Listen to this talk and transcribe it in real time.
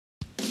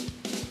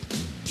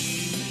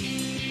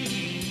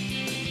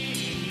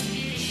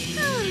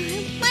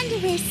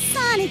wonder where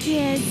Sonic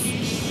is.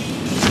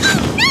 Oh,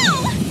 no!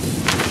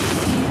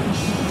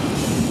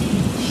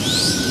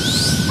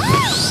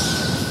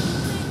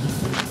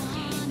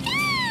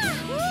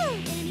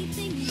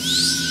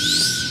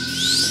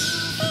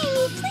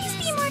 Amy, please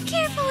be more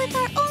careful with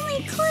our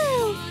only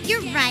clue.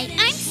 You're right.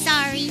 I'm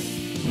sorry.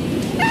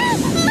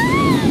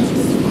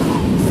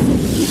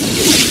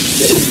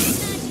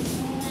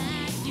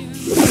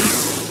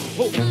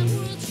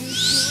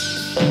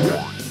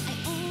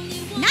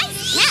 Nice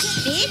catch,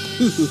 Big.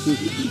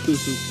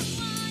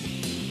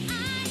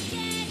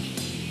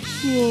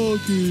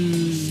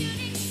 Rocky.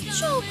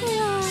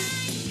 Chocolate.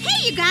 Hey,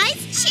 you guys,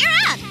 cheer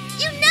up.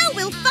 You know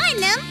we'll find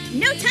them.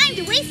 No time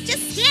to waste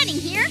just standing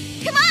here.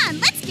 Come on,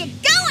 let's get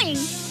going.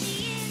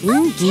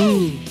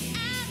 Okay.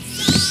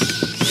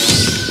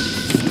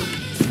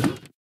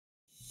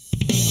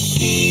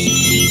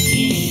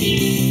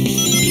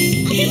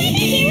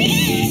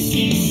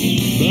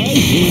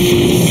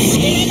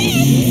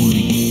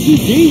 The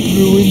gate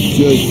ruined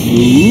just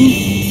move.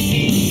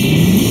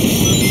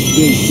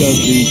 There's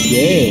something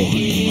there.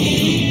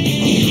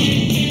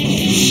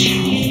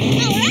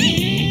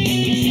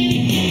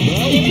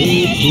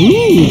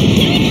 Ooh.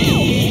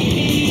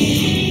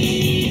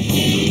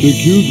 The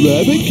cute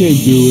rabbit can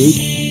do it.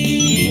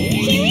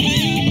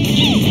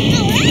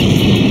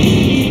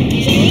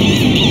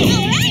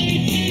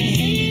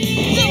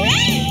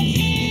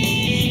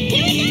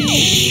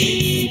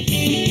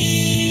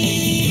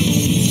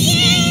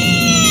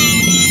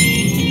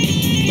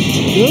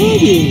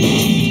 Got it!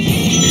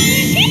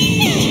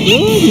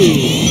 Got it!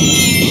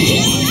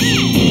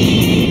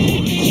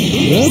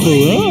 Level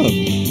up!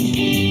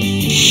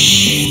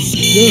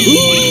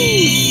 Yahoo!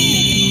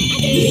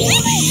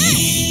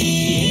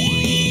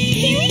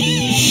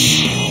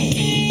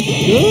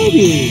 Got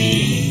it!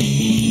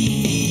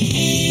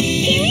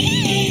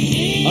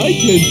 I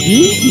can do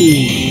this!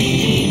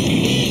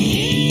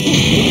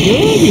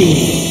 Got it!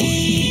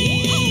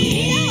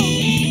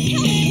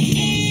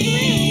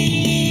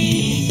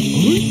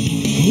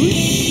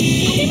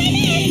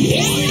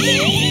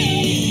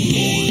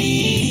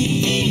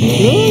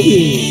 Got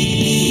it!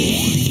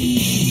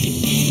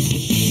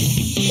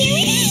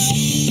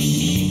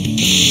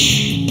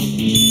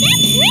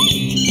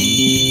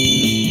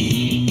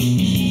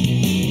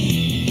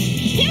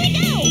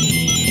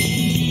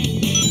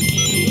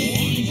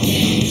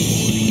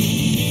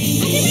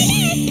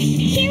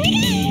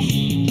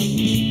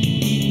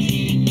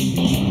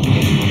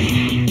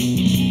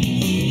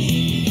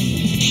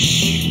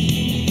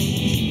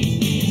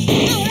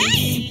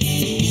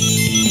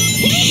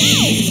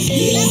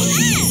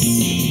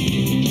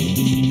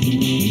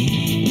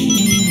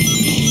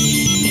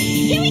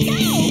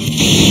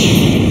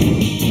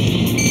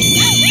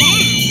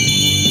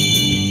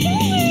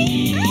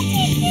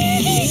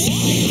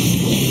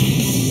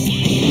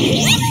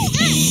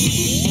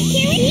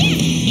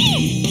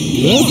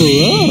 Level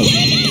up!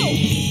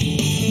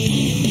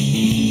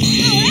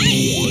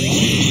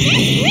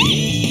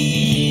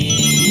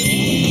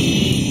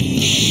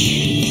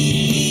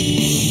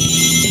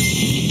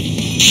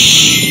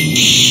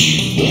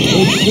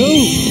 Let's go!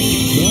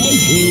 My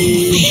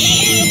turn!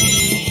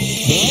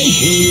 My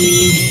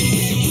turn!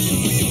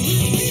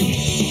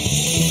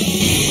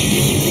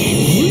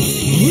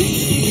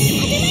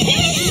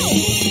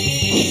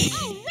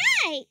 All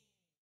right!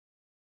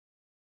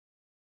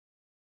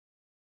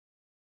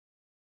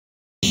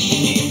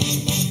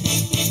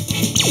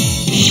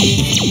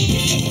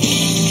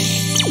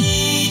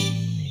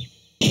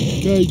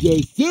 Kinda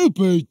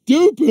super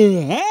duper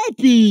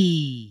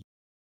happy!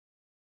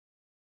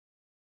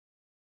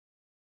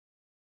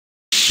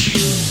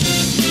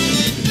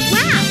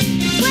 Wow!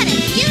 What a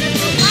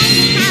beautiful white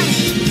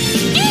palace!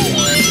 Amy,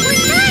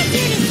 we're not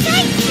here to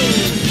sightsee!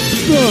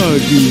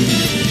 Froggy!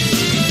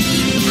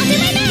 I'll do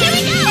my best! Here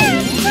we go!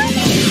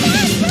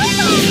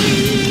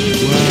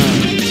 Wow!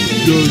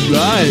 You're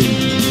right!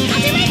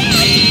 I'll do my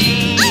best!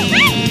 All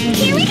right!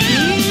 Here we go!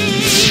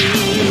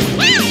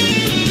 Wow!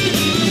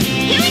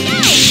 Here we go!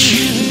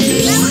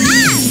 Level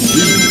up!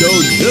 These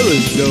stone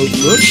pillars don't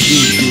look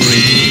too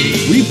good.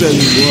 We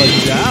better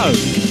watch out.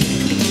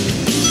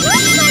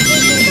 Looks like we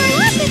can go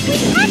up if we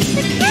catch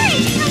the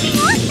current coming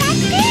off that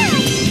there.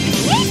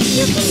 Maybe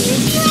you can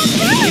use your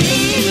umbrella,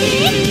 Mr.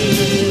 Big.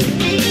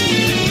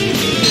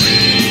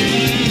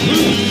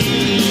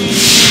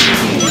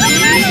 No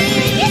problem,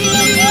 it's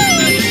so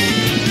good.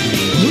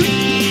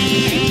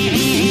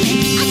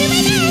 I'll do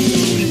my best.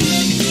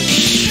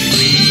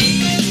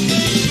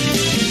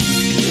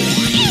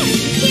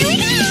 Here we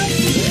go.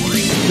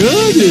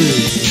 Got it!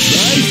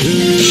 My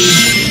turn!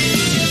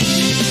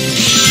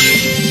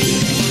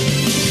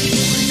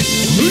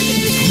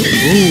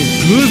 Oh,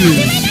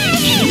 goodness!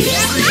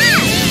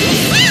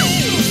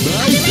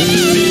 My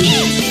turn!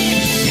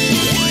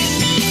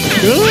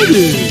 Got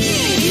it!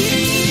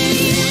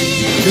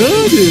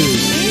 Got it!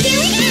 Here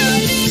we go.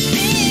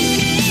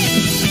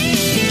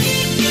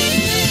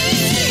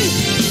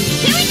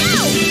 Here we go.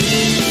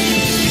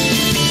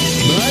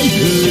 My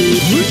turn!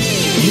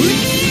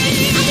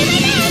 I'll do my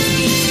best.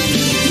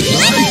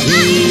 My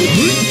turn!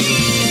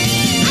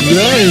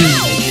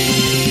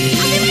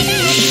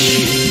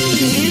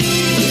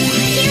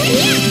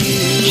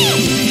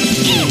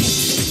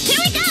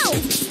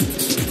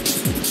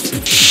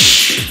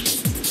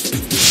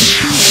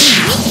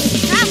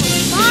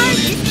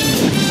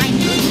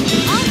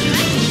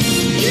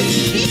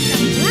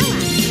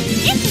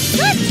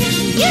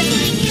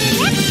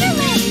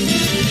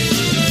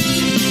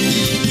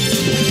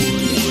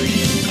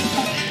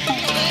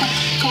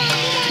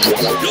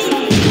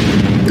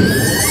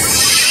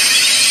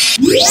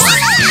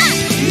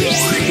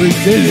 We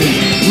did it!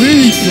 We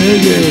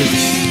did it!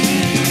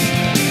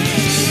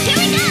 Here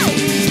we go!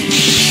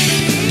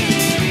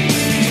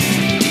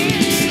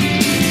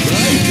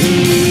 My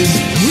turn!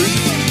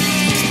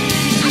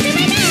 I'll do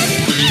my best!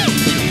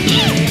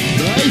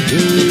 My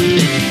turn!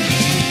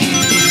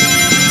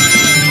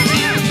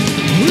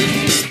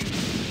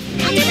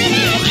 I'll do my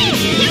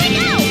best! Here we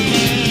go!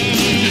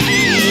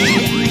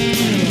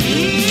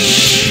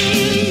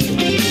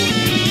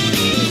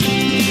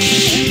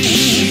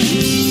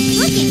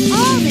 Look at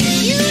all the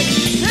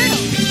huge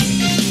turtles!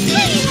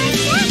 Pretty like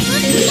that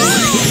looks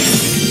small!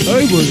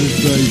 I want to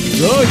try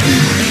Froggy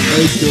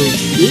and go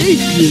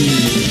fishing.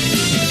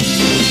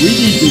 We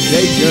need to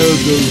take care of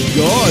those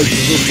guards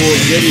before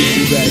getting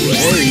to that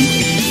lake.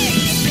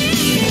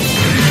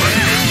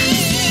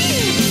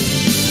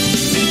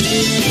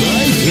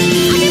 My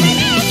turn.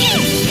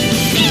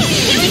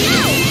 Here we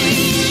go!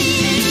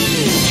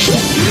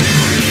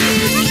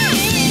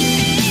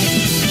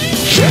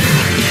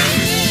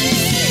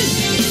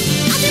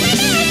 I'll do my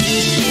best!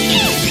 Here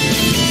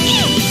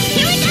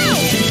we go!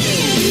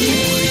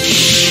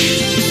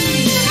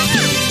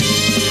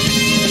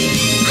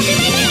 I'll do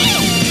my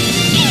best!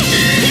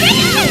 Here we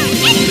go!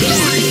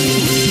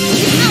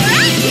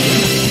 Alright!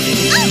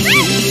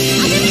 Alright!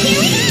 Here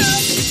we go!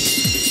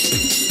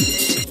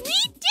 We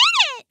did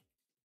it!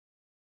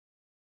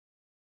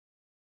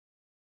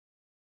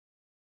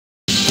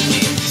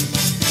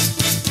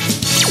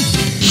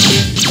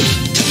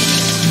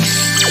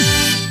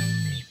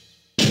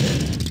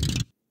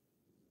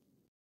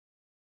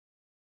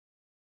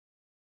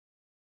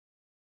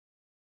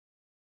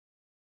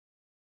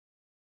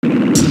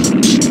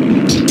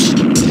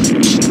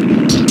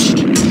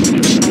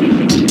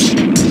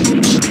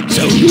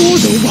 So you're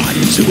the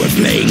ones who are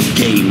playing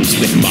games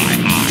with my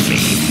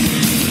army.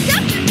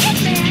 Dr.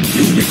 Eggman!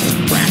 You little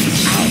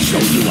brats, I'll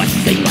show you a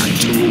thing or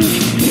two.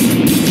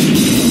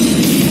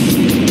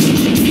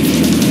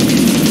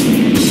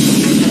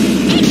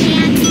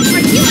 Eggman!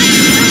 Are you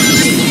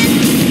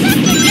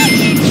Dr.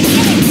 Eggman!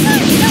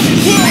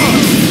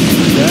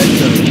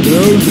 That's a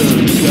no-no,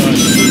 son.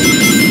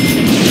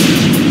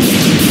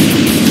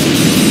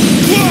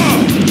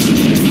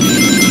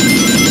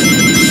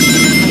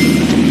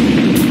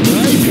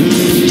 My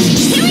turn.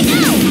 Here we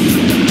go!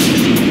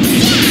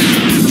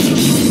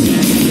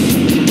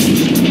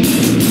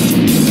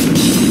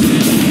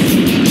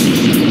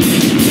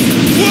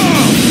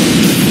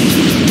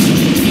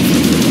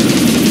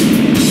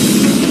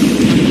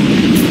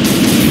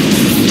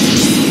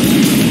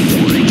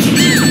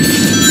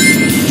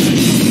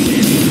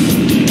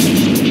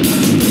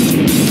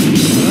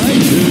 My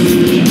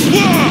turn.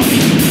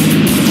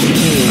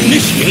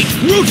 Initiate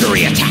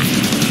rotary attack.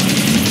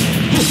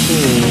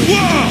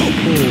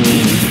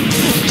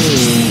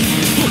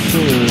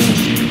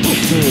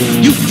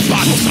 You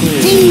bothersome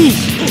fools!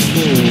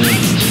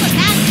 Well,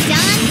 that's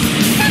done.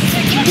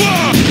 Dr.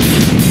 Eggman!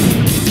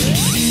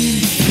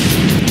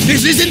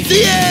 This isn't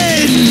the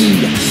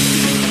end!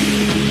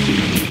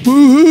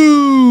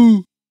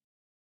 Woohoo!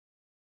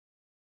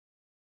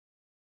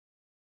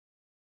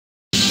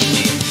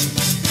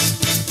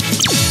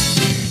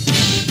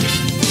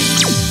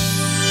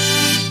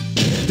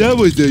 That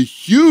was a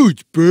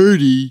huge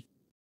birdie.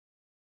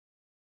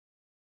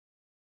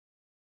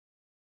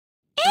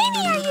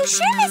 Amy, are you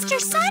sure Mr.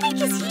 Sonic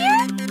is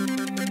here?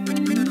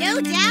 No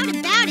doubt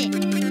about it.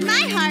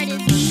 My heart is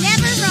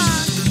never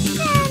wrong.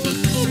 Then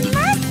it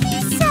must be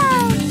so.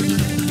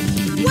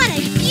 What a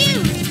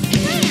huge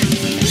plant!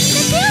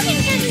 The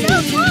buildings are so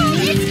tall,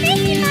 it's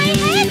making my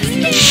head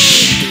spin.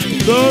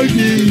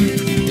 Froggy,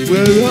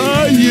 where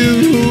are you?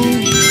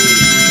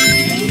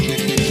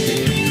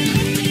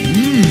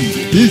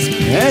 This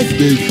path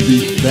makes me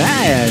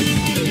fast.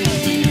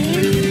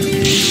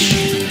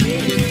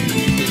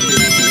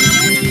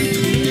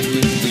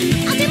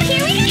 I'll do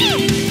here we go.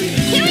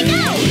 Here we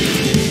go.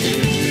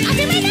 I'll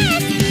do my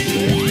best.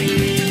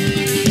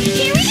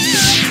 Here we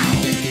go.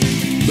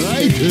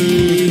 My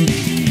turn.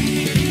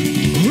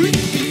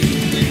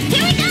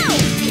 Here we go.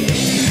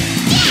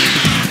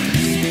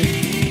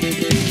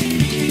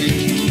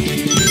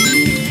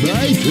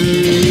 My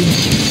turn.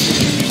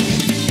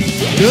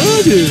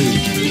 Got it.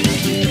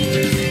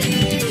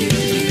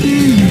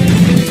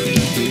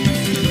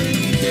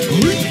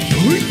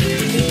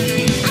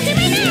 I'll do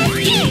my best.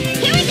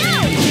 Here we go.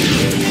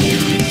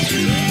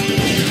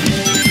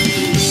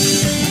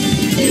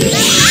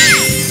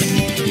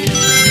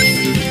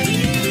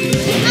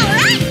 All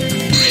right.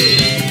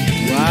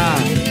 Wow,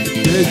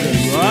 there's a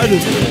lot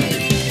of them.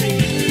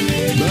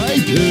 My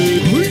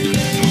turn.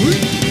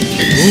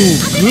 Oh,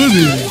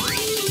 goodness.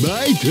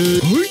 My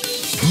turn.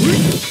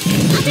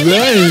 I'll do my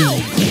Right.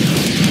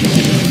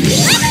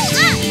 Level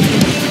up.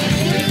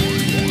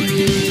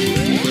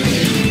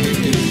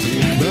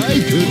 My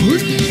turn.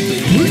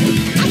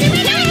 I'll do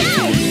my best.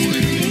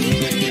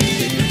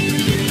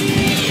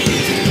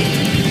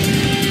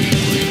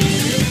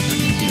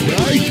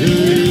 My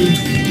turn.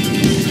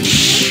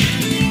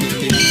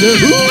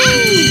 Yahoo!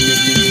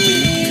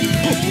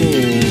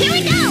 Oh.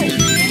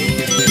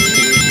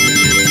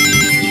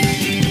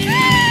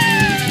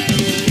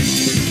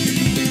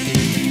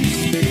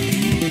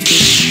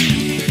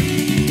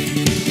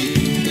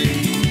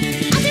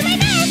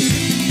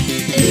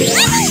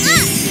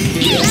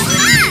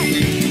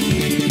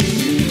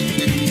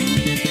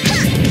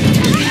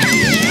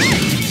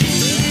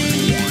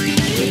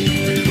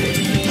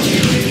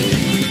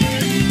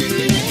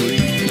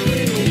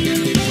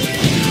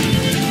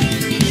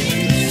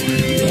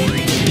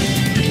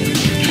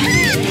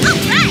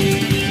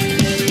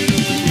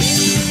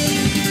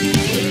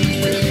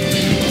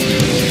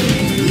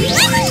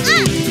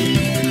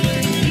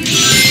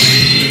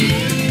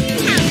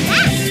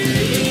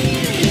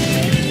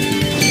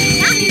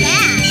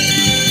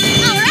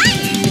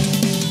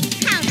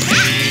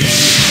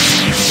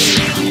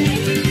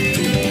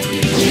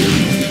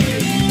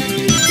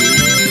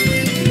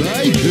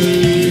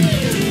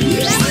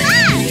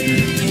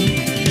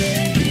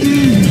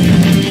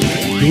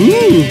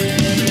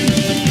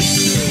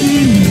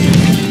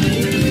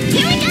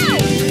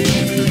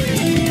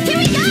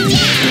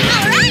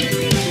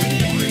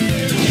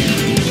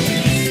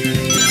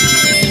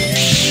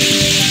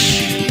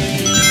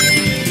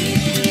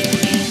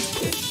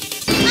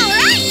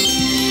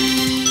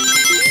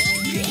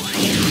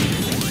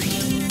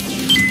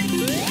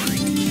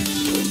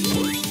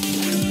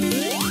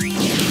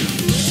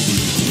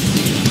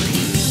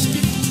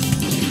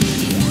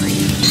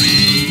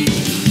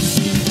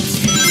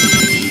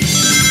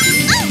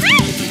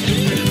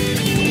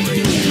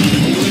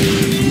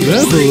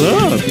 Level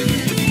up!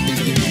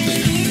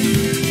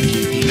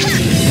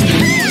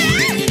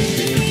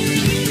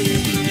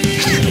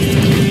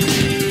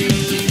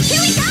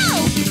 Here we go!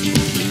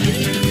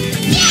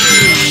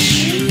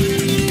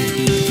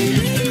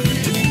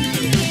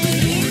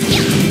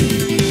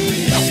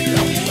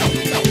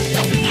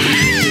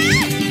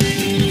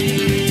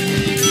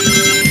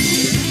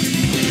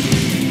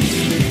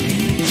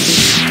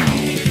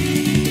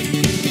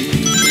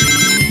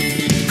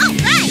 All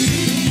right!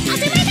 I'll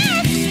do my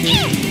best!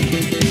 Here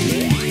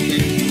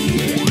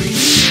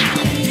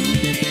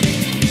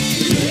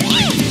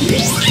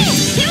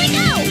we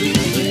go!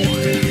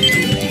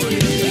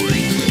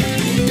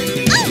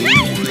 All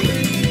right!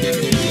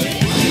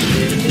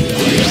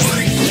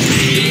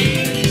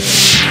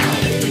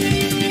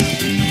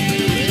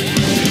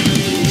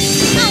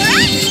 All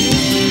right!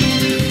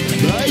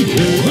 My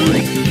turn!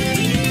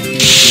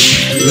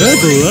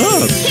 Level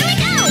up! Here we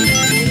go!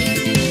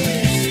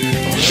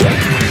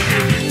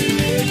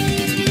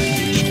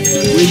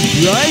 When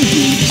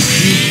driving,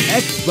 use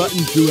X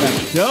button to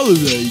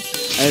accelerate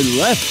and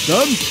left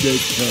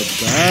thumbstick to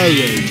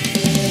balance.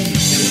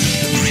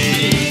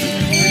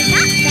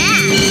 Not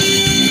bad.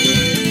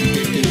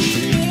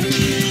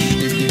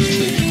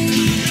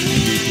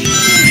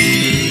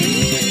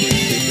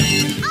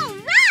 All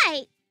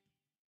right.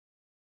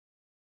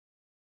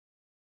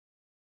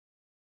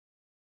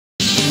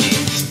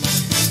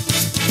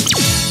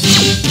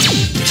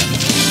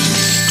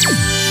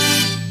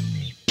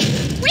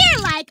 We're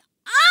like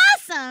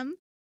awesome.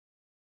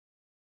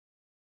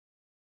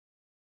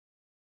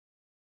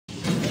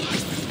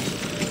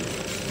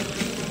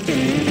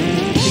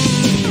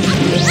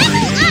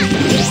 Level up.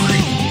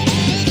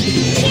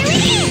 Here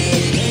it is.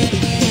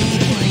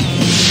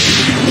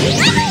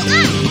 Level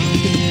up.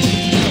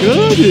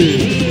 Got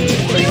it!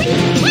 Here we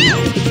go!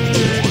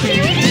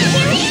 Here we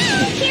go!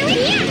 Here we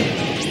go!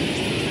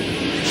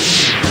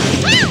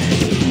 Wow!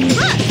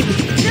 Look!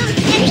 Those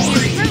teddy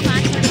bear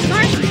robots are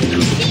starting to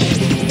see.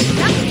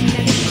 Something doesn't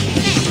make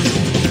sense.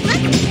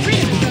 Let's get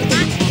rid of the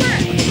robots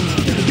first.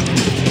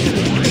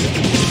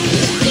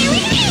 Here we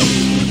go!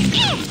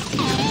 Here we go!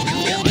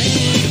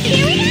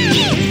 Here we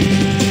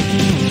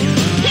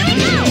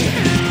go!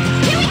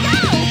 Here we go!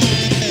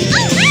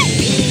 All right!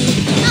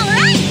 All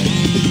right!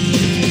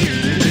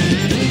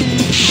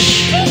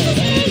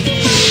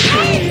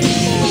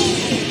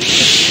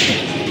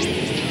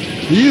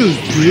 Feels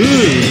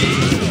good!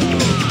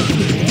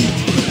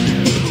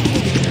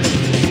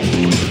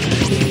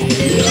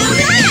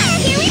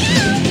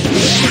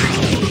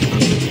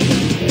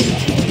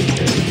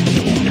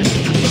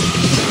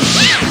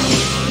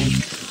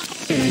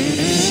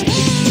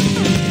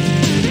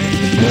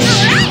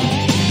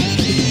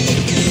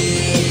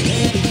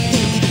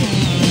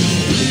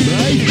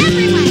 My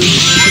turn!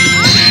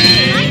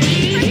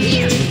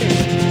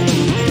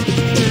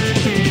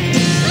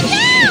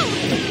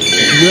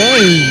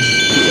 Right!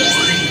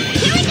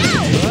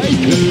 My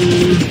turn!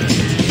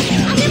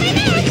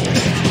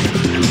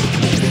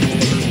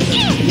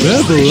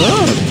 Level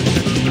up!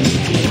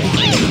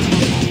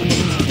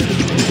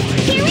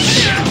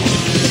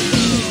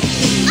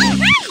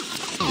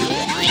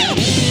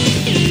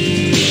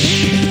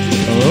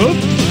 Up!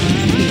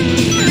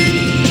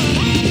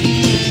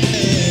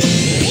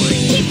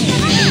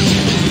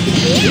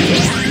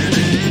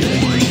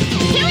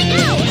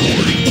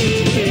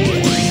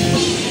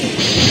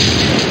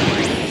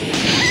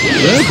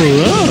 Level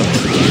up!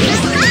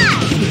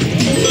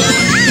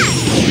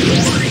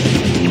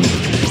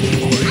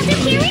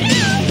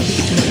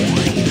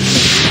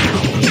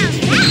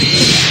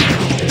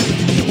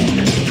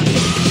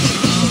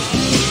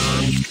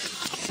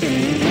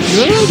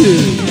 Got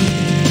it!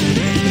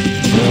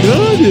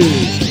 Got it!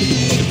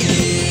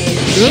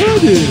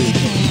 Got it!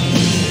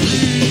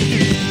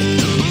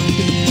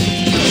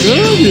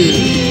 Got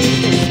it!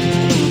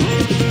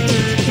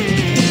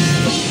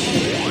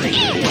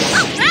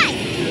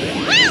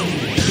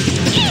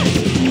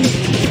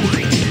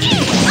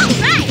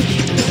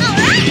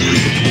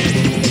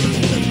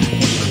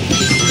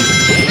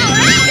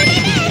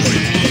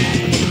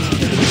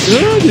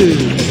 Got it!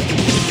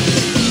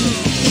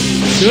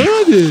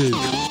 Got it!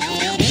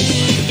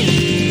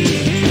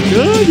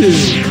 Got it!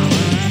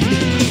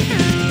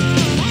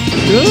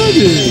 Got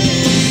it!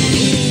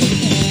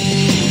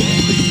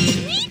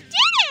 We did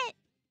it!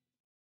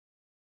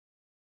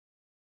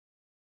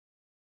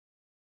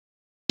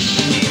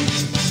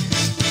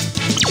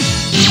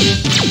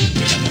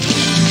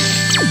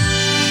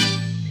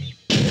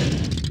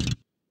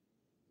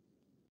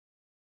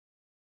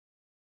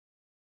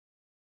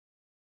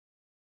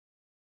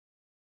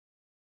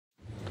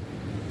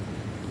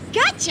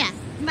 Gotcha,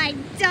 my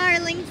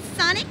darling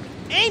Sonic.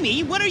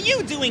 Amy, what are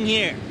you doing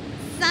here?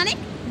 Sonic,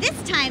 this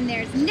time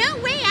there's no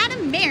way out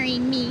of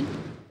marrying me.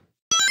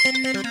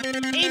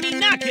 Amy,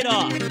 knock it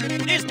off!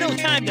 There's no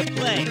time to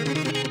play.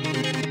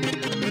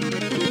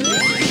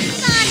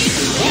 Sonic,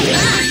 give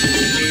up.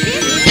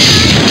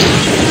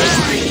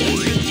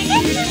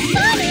 This is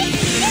Sonic!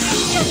 This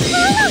is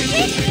Apollo,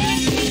 isn't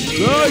it?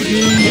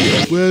 Doggy,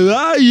 where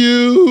are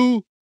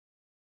you?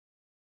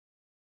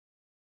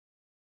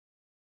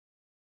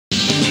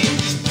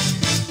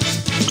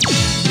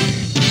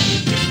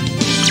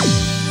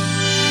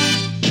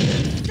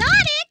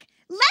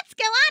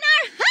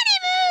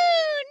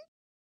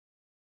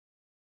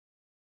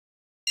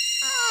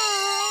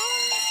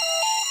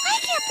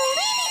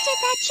 did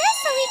that just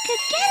so he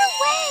could get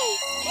away.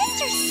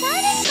 Mr.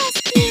 Sonic must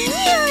be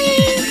really...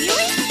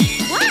 Really?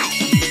 What?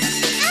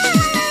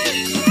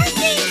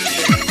 Nothing.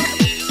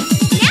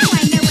 Now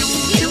I know what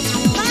to do.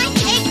 Find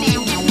Eggman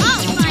and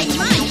I'll find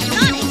mine,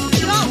 Sonic.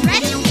 You all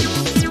ready?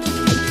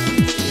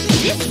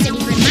 This city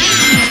reminds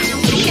me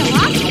of Casino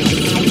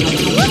Office.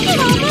 Look at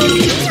all those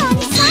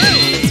neon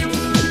signs.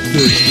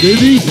 The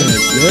city that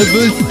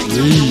never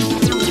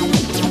sleeps.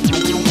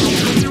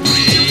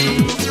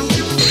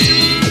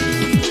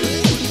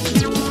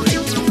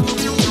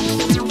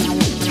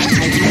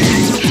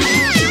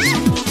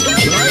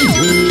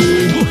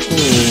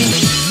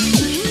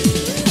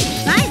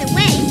 By the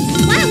way,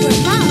 while we're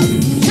balls,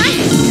 try to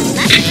use the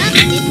left thumb,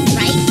 its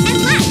right and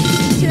left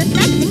to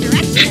affect the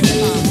direction of the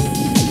ball.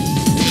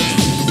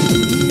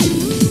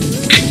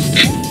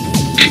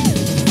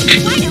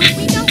 Why don't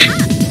we go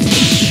up?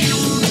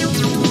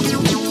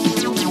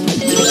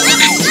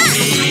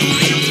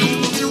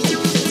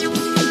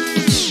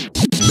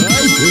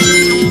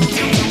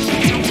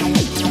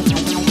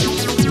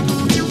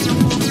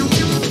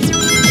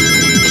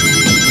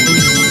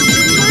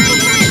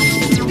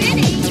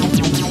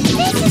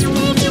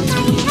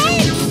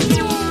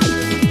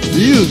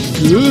 Feels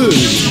good.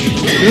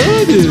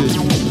 Got it.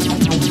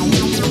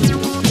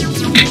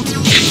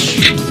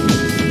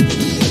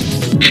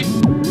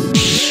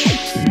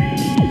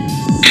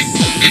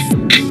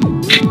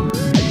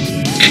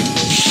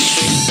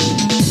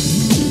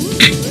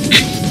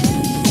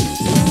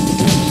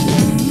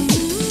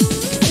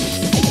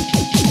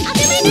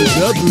 The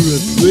number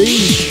of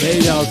rings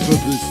paid out from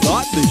the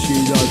slot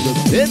machine on the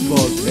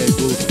pinball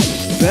table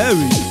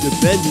varies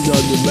depending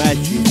on the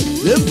matching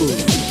symbol.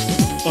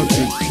 Up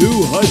to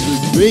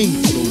 200 rings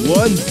for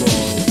one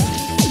ball.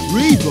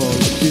 3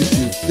 balls gives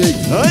you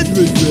 600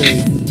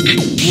 rings.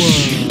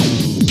 Wow!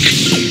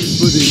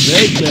 But if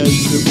Eggman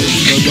symbols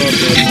come up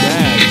on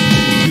that,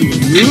 you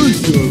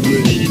lose your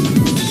rings.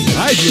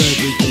 I'd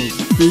rather go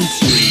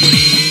fishing.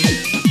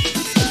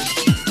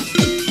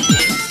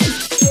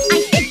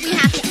 I think we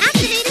have to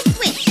activate a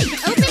switch to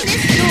open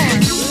this door.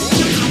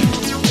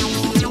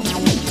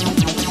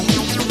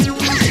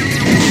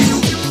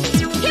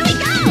 Here we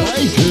go!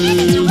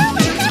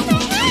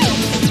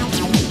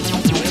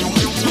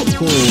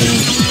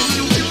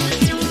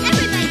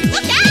 Everybody,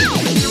 look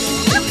out!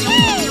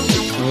 Okay!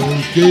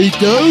 Okie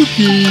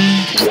dokie!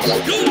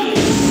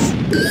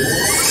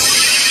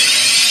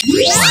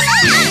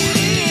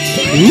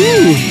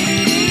 Ooh!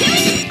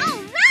 All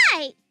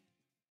right!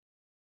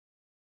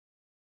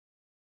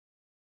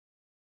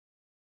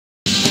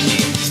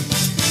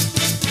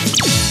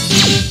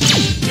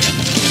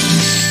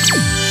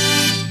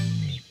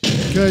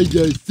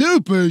 Kinda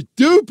super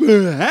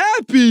duper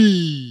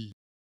happy!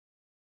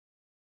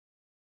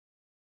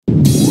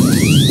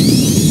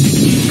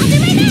 I'll be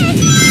right back!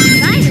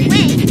 By the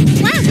way,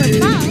 while we're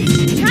balls,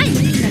 try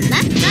moving the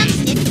left thumb,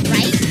 its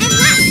right and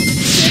left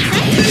to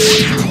affect the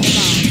direction of the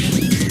ball.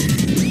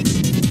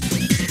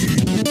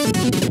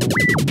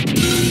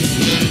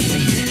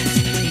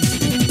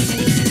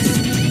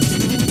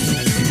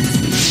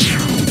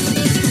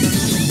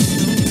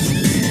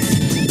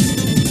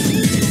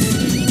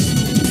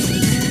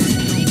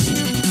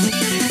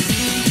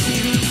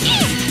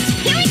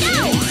 Here we go!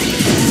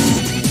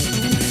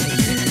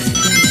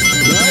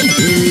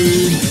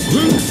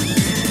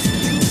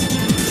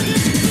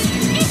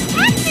 It's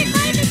captured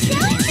by the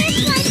jellyfish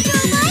like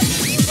robot.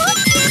 You won't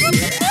be able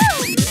to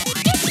move.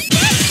 It's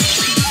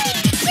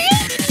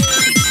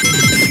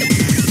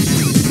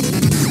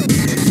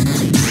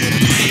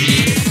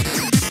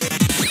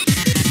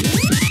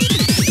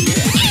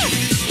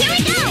Here we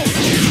go!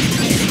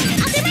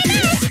 I'll do my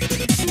best!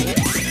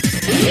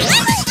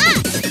 Level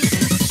up!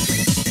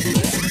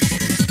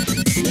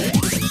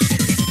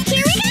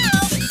 Here we go!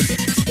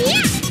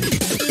 Yeah!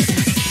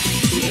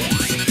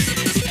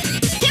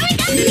 Here we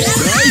go! The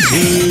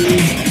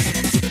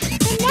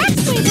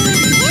next table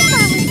is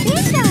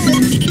pinball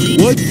with bingo!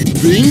 What's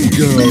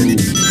bingo?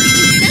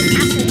 Just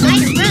after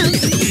light a road,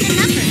 the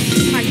number.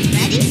 Are you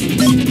ready?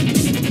 Bingo!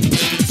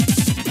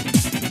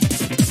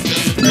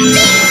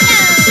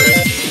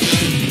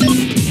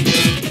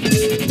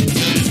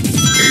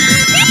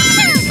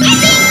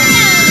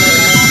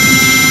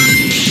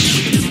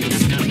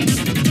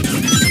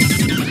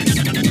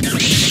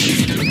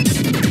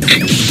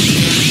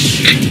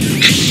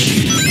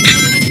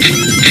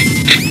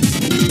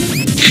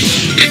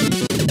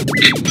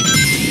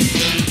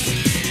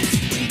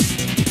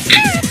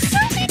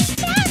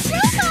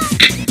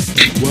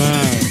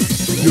 Wow,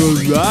 you're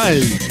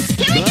right.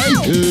 Here we My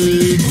go!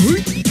 turn.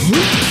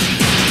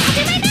 I'll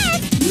do my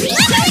best!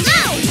 Level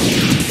out! Here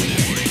we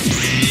go!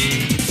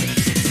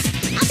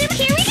 How's that?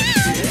 Here we go!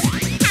 My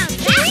turn.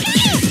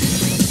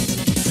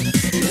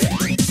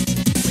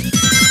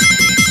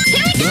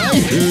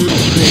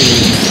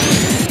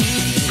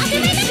 I'll do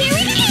my best! Here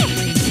we go!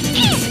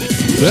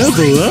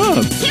 Level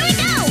up. Here we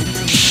go!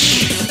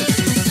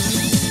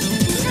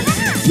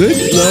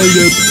 Let's line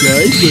up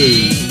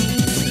sideways.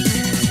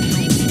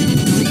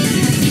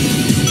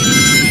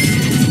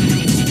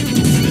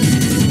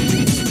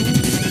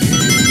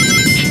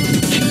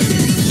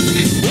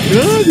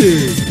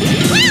 excited!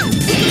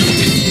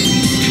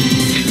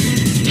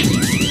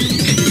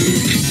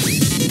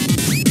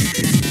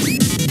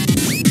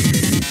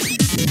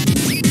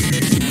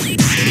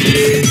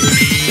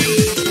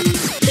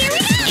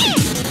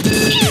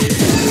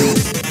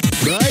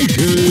 My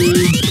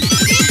turn!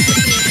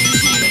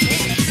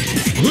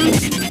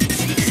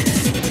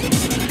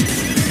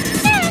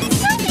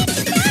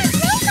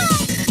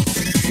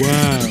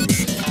 Wow!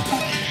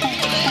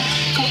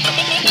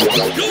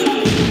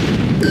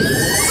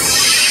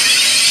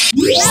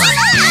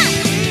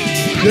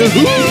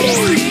 Yahoo!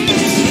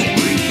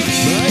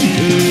 My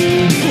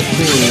turn! For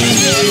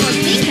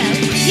bingo,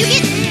 you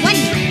get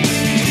 20 rings.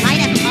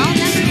 Light up all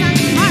numbers on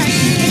the card,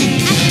 get an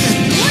extra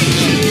 4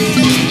 rings.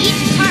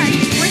 Each card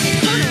is worth a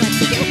total of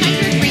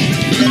 200 rings.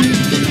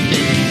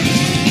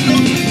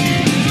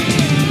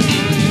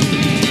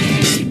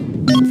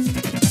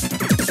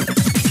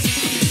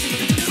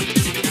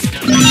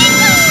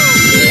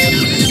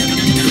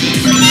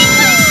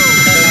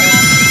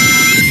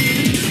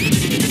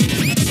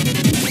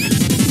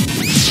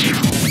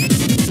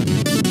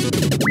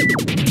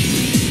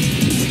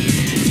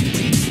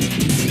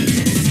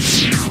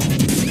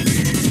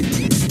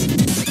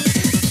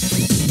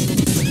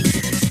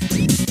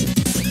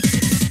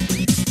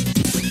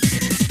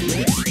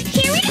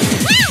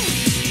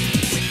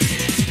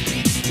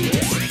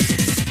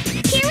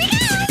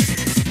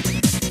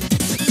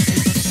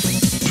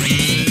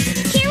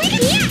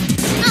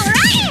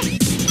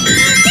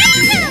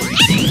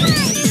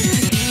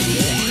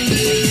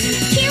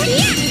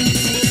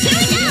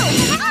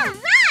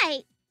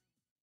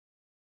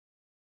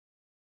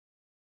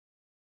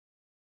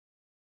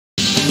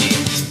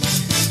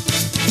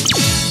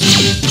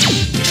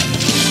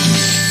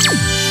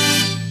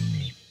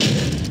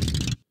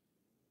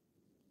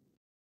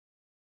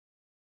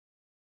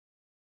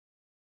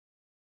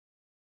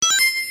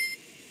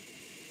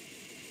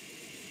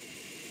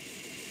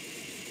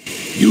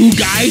 You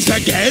guys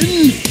again?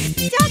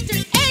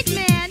 Dr.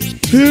 Eggman!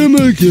 Him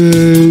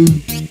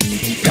again!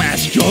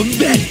 Past your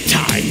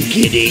bedtime,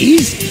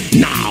 kiddies.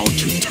 Now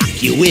to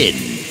tuck you in.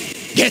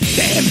 Get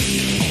them.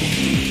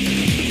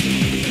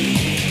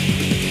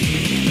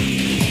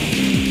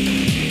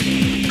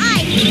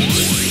 I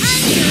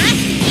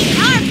underestimate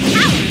our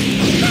power!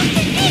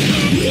 Dr.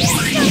 Eggman!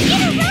 Don't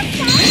interrupt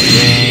us!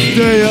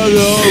 Stay out of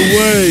our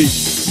way!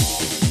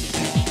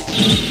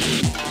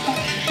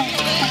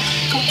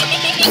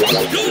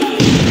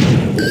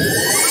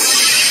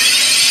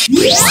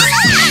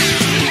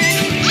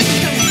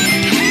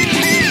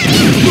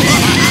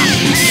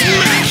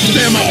 Smash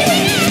them all!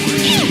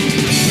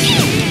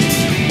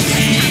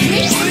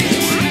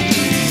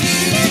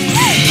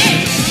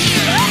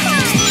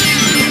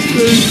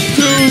 There's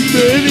too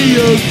many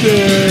of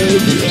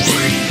them!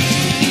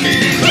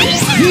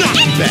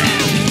 Not bad!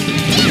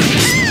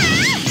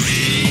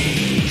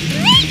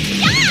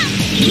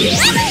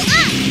 Level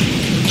up!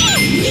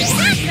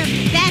 That's the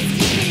best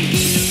you can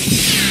do!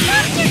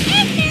 Dr.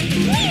 Eggman,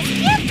 please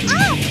give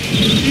up!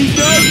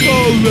 Enough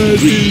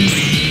already!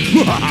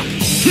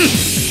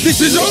 This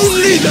is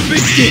only the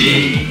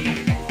beginning!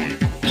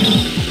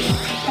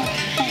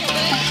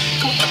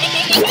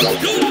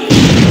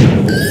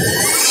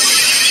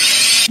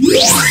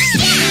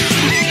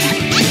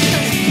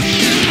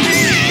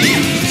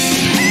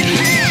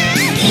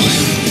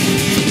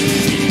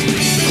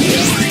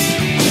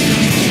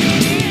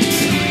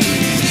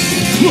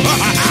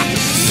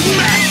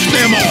 Smash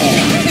them all!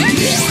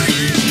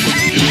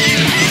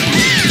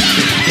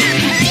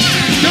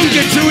 Don't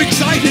get too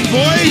excited,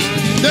 boys!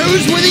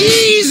 Those were the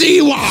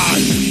easy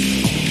ones!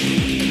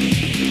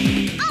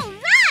 All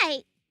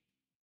right!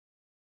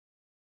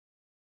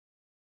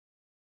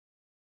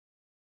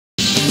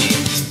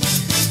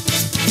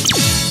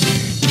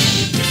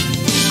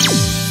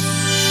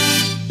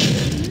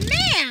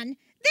 Man,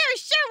 there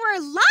sure were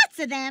lots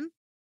of them!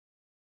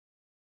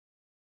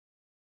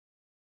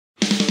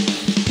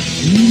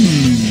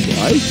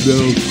 I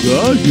smell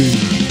garden.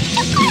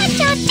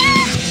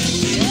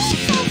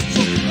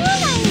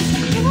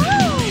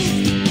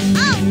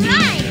 All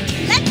right,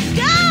 let's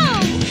go!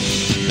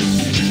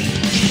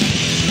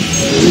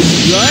 It's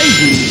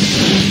driving.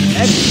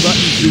 X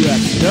button to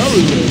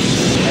accelerate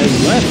and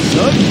left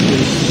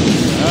thumbstick to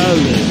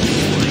balance.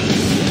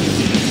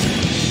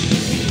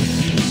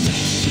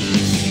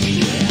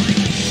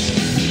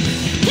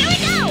 Here we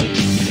go!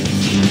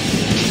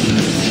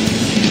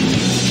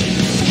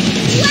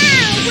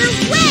 Wow, we're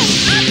way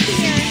up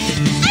here!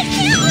 I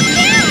can't look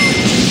down!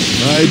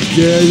 I'm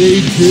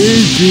getting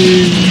dizzy.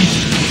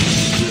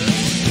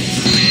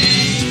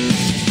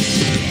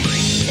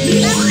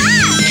 Level up!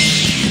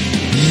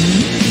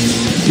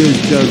 There's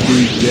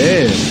something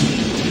there.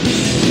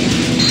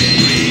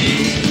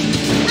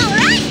 All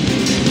right!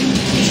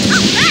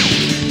 All right!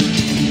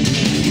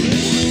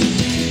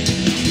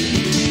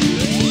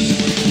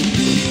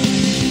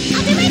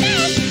 I'll do my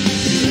best!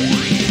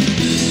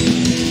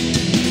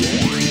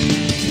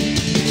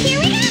 Here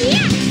we go!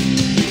 Yeah!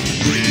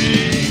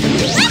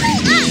 Level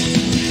up!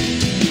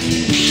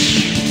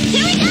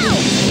 Here we go!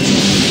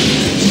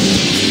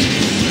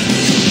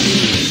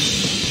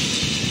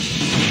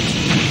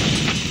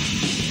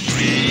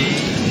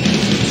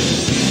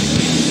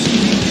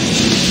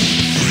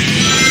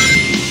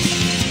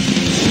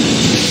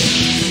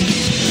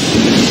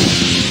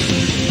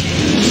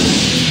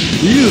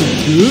 feels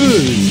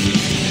good.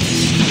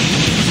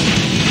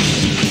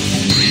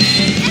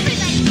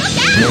 Everybody, look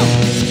out!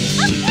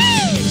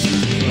 Okay!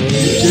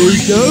 Okay,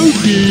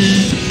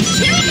 dokie.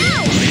 Here we go!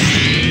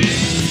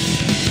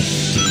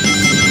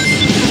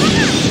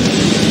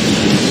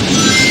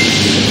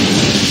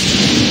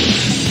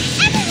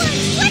 Everyone,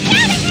 look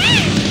out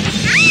ahead!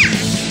 Ah!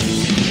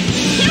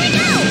 Here we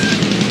go!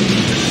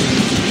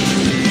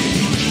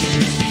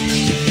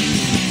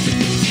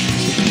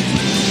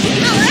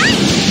 All right!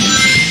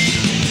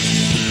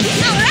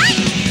 All right!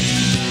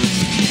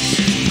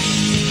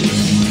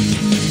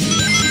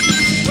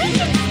 We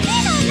can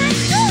spin on that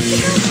tool to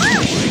go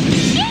up!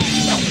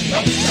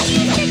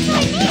 Use the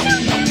tornado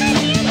hammer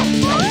near the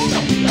pole?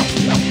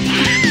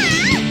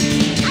 Ah!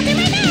 I'll be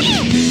right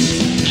back!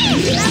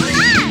 Level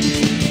up!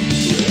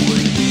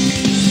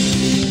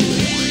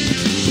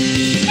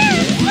 There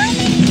are so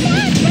many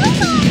bad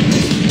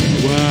robots!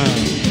 Wow,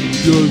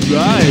 you're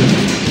right.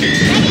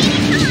 Ready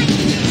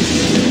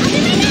anytime! I'll be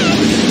right back!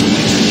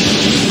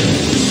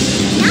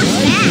 Not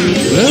bad!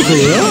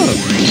 Level up.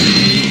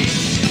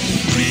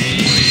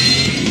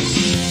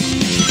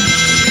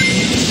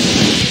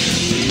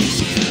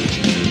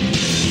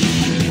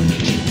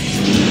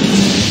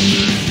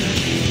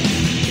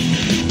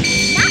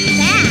 Not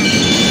bad!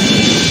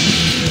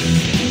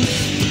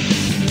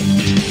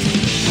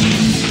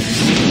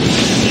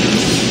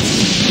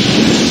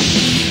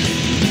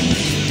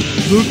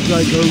 Looks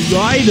like a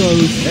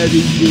rhino's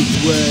heading this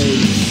way.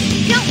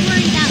 Don't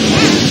worry about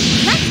that.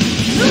 Let's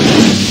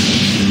move!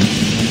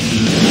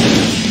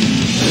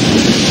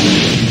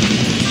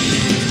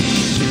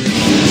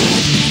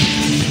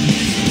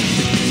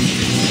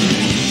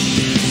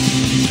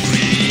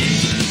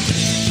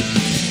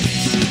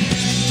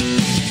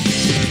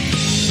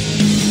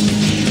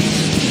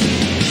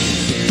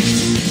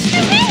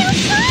 Tornado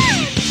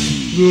time!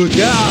 Look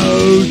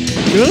out!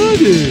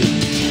 Got it!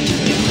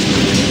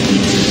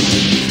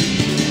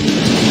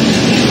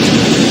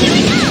 Here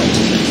we go!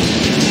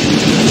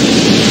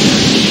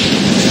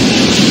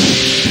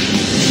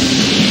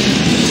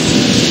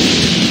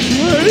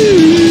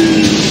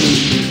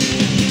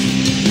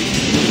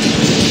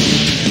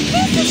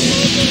 This is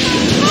making my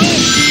heart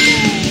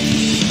spin!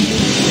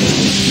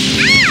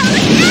 Ow!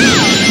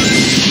 Ow!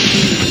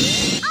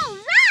 All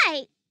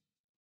right!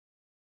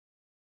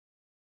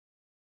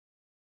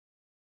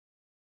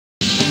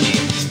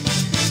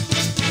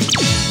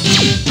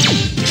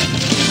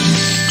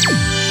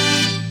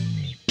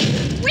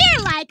 We're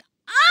like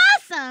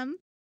awesome!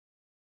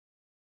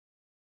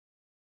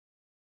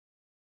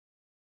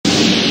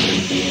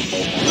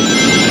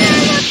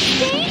 That looks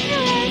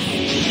dangerous!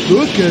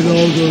 Look at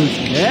all those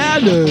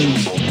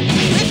cannons!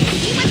 Let's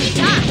see what they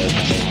got.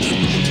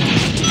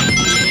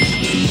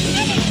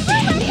 Enemy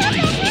robots up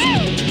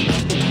ahead!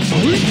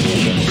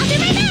 I'll do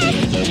my best!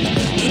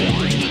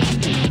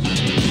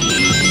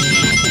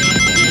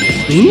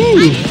 Ooh!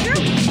 I'm sure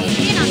we can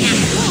spin on that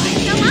pole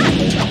and go up.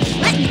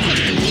 Let me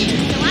take the lead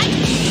so I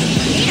can use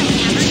the tornado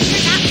hammer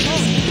near that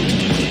pole.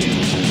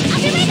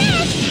 I'll do my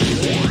best!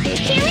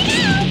 Here we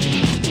go!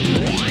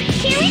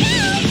 Here we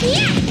go!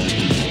 Yeah!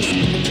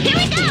 Here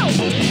we go!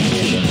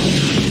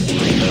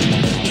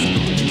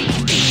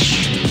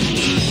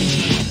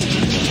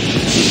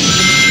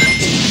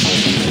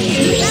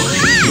 Level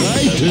up!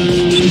 My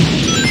turn!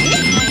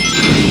 This must be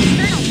the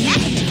internal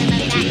mechanism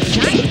of that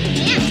giant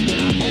cannon.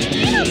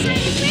 It'll turn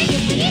the trigger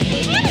for these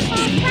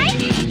cannonballs, right?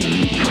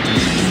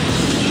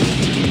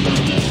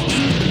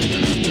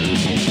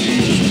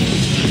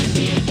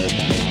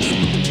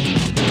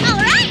 All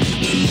right!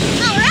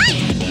 All right!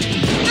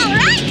 All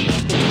right!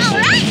 All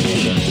right!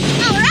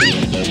 All right!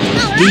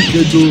 All We right!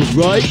 can move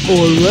right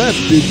or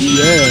left in the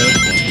air,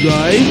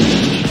 right?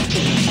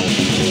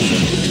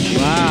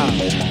 Wow,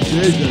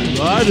 there's a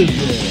lot of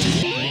them.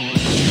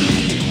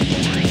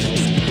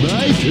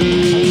 My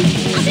turn!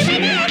 I'll do my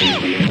best!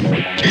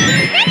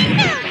 Ready,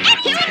 now, and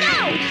here we go!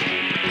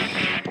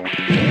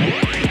 My turn!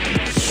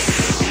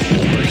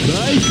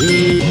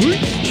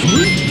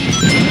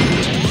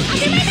 I'll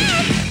do my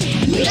best!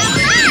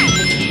 Level up!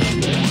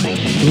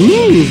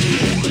 Ooh!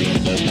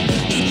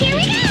 Here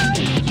we go!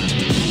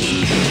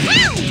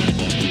 Wow!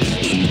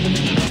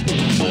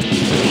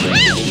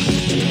 Wow!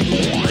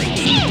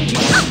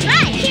 All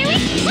right, here we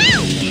go!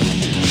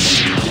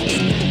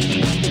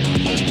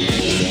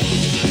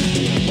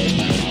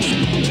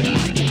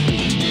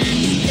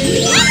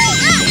 Level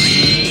up!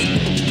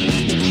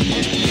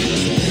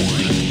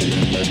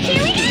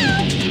 Here we go!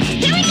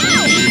 Here we go!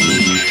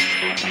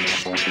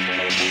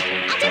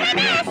 I'll do my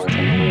best!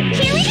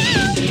 Here we go!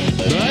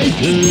 My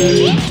turn!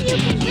 Maybe you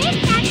can break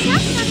that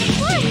dust on the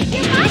floor with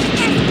your body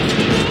presence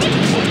today.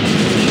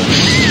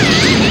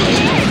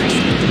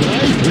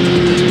 My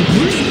turn!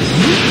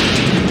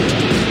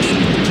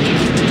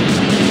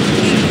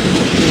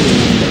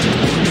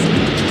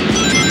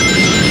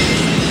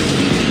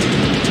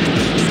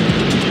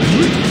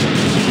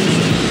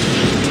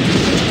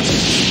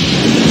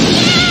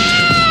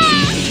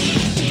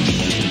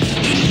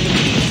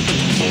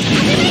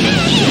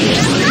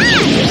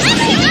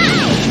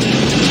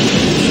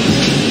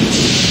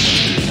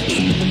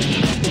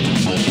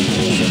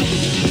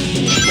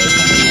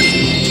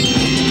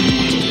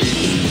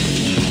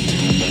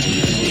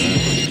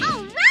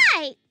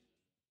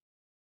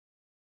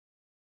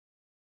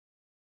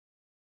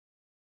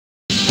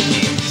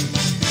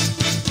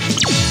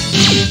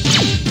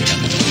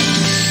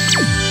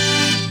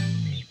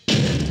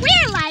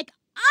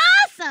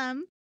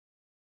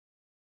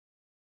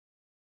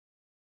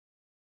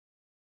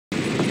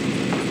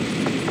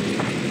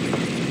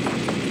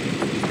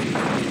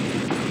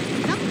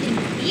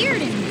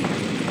 weird in here.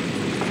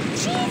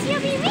 Cheese,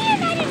 you'll be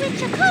reunited with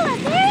Chocola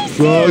very soon.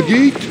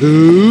 Froggy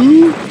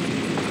too?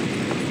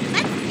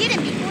 Let's get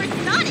him before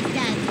Sonic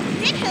does.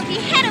 Then he'll be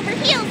head over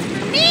heels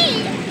for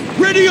me.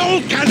 Ready,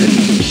 all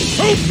cannons!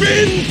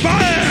 Open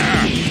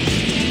fire!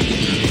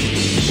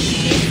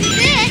 This is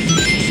it.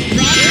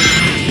 Ready?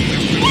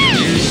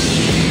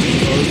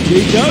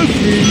 Okie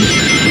dokie.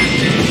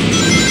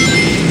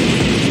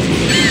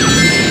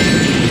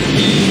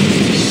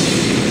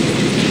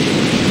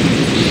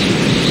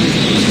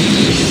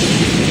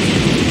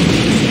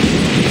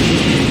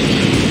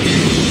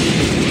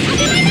 I'll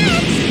do my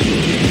best.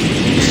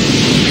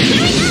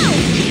 Here we go.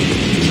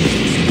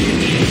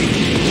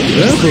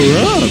 Level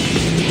up.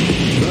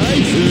 My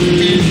turn.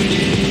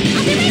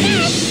 I'll do my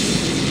best.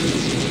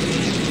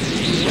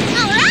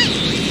 All right.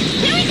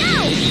 Here we go.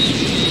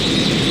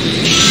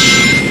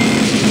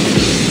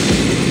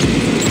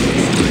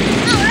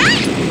 All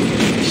right.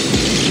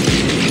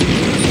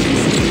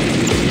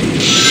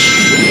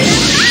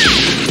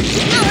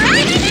 All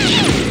right.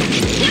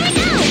 Here we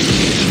go.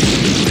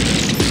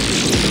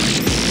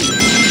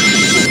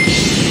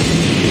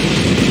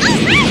 All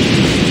right.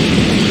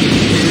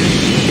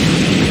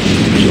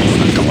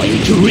 You're going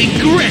to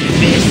regret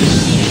this!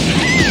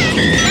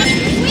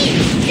 We've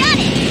done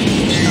it.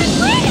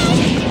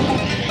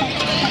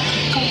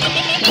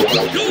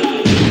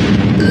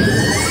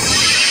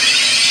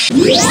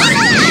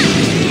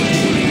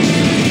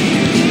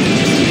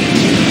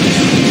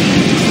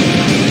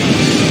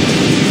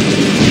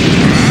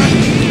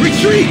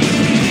 Retreat!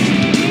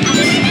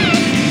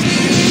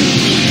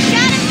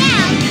 Got him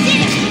now.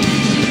 Did it.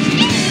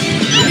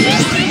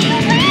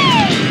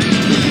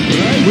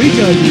 We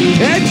got to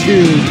catch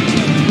him.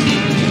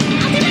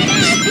 I'll do my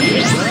best.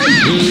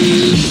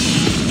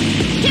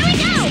 Here we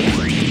go.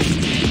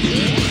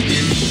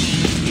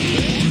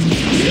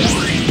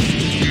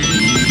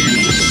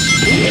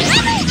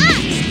 Level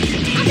up.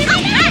 I'll do my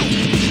best.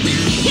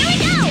 Here we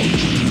go.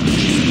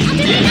 I'll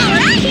do my best. All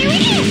right, here we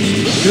go.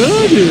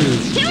 Got him.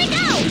 Here we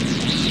go.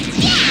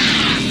 Yeah.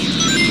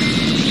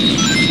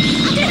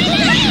 I'll do my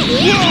best.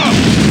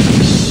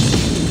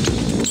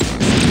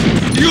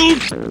 You'll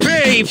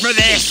pay for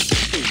this!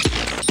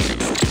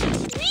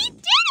 We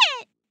did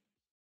it.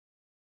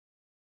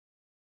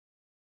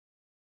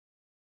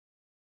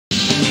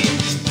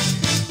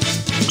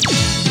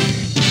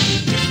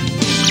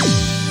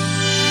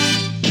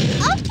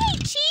 Okay,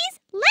 Cheese,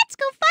 let's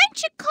go find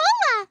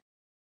Chocola.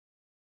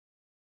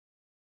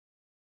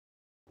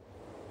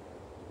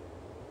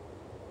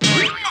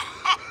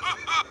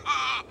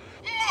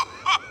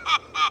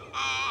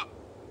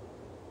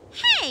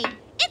 Hey,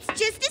 it's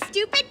just a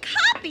stupid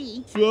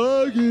copy.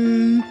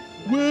 Froggy,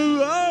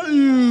 where are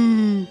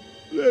you?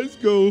 Let's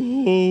go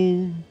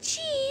home.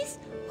 Cheese,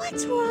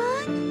 what's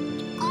wrong?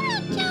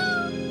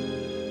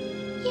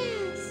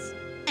 Yes.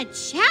 A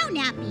chow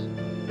nappy.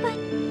 But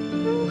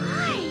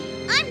why?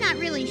 I'm not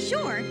really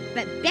sure,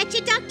 but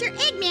betcha Dr.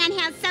 Eggman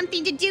has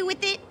something to do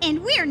with it,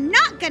 and we're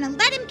not gonna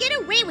let him get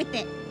away with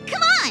it.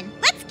 Come on,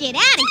 let's get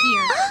out of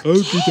here.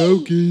 Okie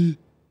dokie.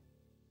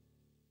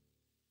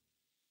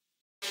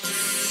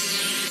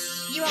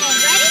 You all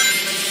ready?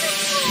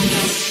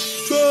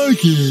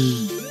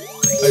 Froggy.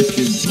 I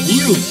can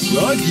feel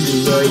Froggy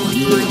right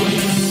here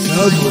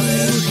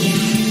somewhere.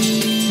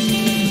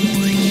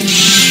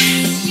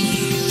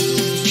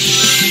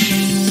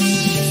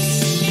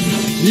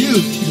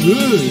 Feels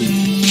good.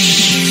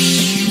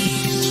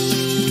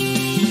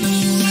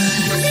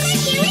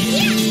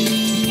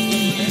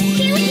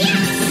 Here we go.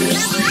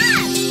 Level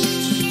up.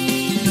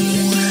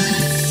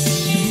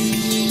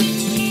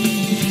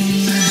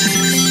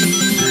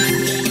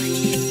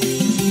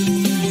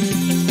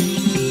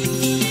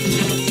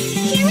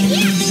 Here we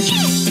go.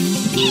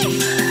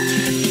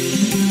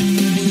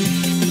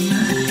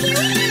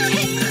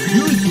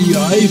 Use the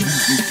ivy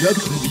to get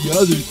to the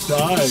other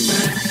side.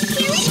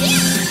 Here we go.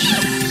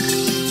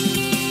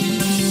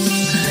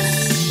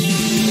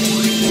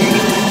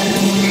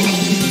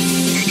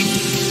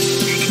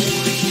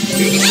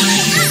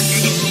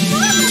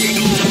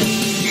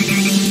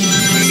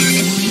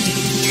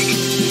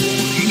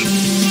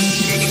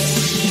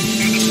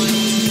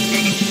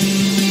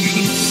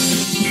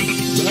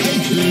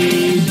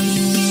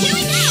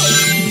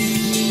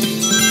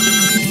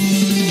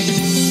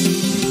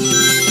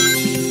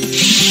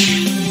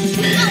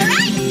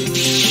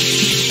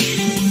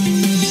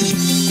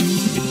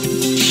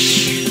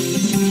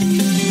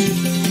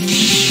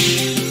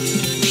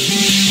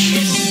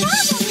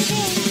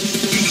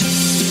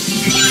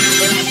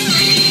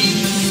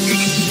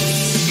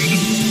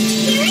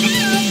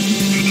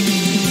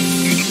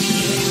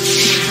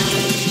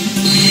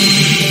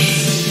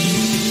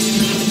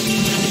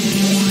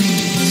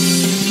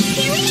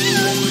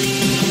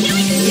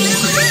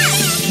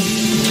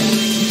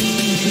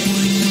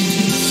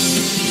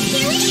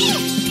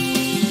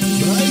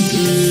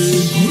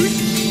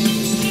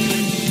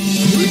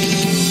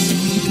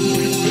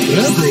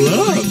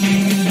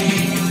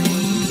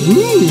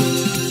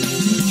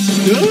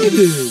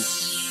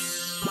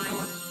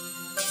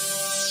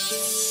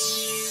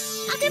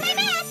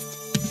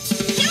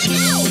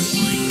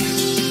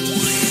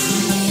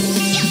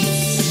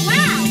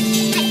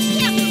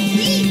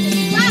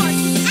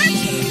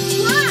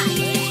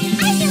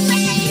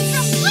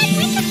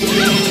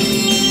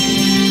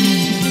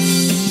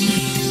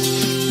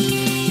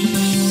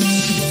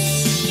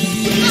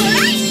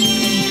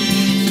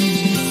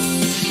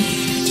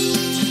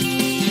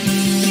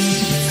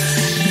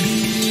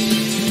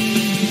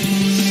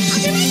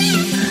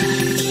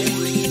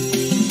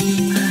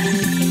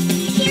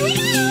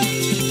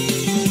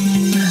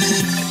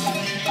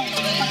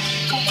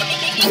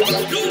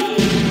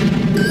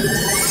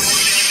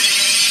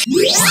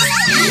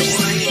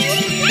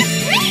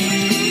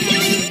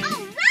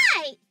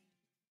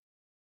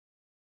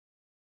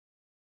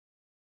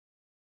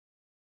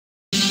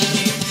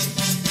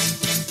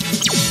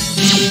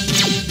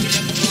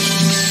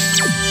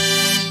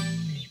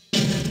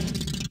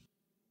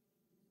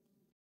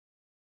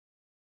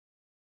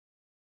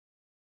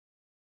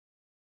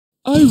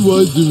 I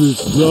wonder if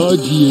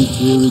Froggy is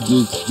here in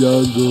this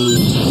jungle.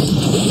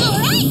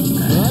 Alright!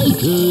 My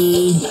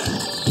turn.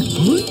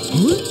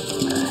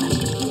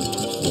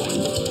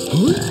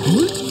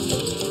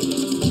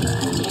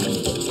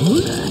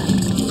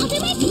 I'll do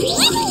it!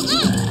 Level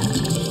up!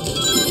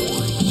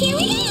 Here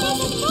we go!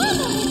 There's a frog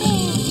over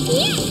there!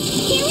 Yeah!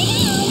 Here we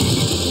go!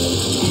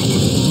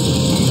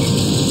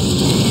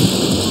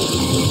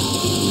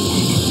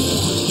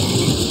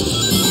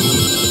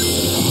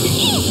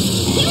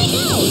 Here we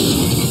go!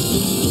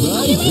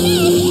 My Here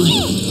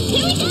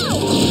we turn. go!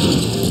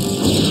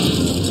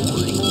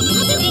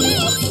 I'll do it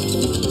now!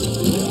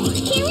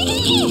 Here we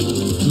go!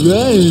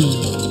 Right.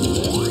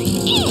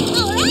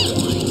 Alright!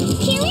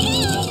 Here we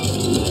go!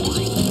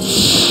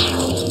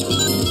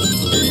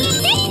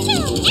 Ready to go!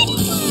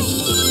 Anytime!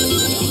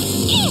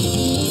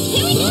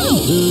 Here we go!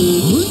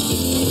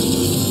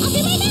 I'll do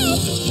my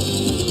best!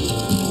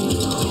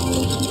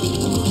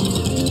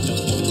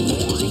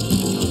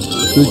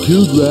 The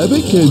cute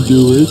rabbit can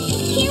do it.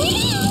 Here we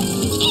go!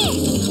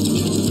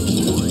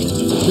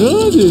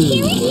 Got Here it. we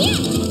go!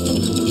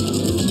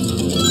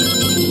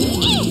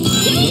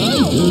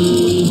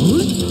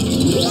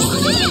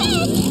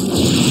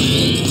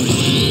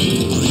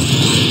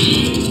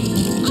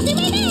 I'll do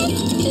my best!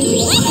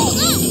 Level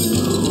up!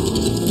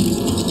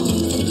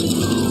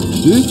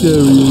 This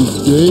area is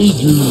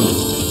dangerous,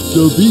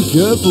 so be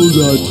careful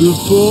not to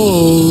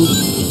fall.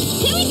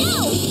 Here we go!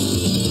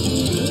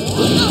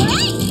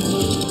 Alright!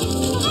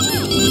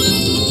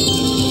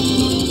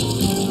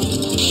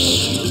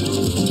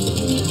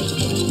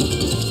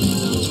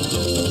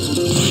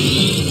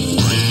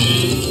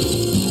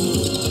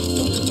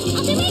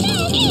 I'll do my best!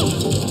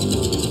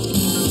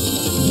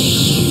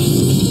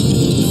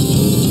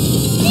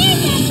 There's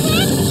that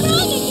black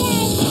frog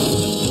again!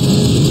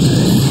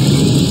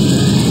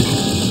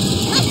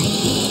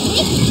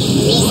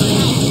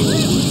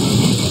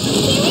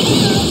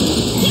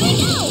 Here we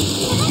go!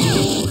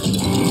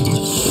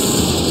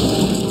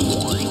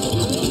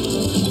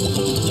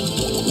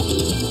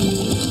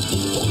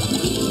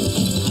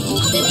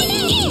 I'll do my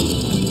best!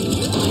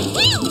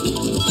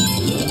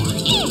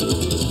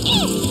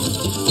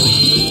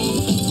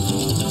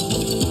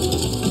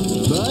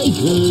 My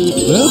turn.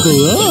 Level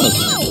up.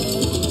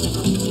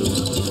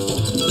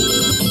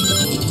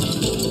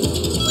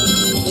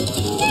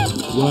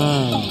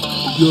 Wow,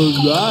 you're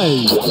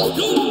right.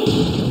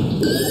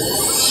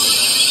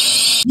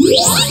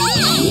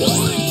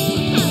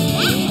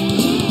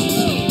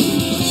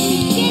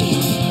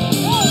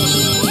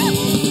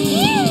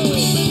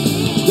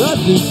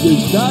 Nothing can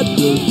stop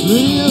the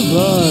three of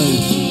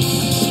us.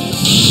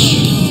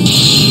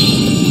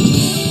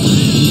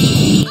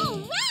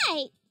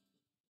 Alright!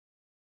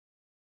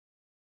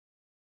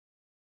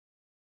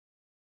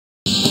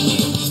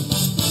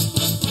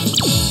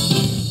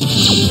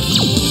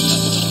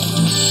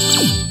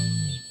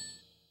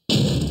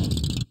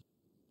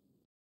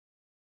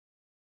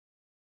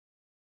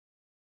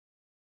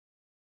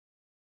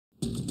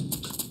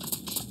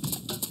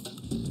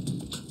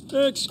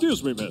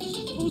 Excuse me, miss.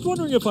 I was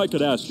wondering if I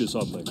could ask you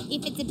something.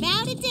 If it's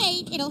about a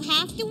date, it'll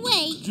have to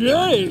wait.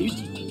 Date?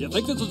 You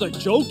think this is a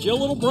joke, you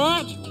little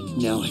brat?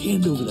 Now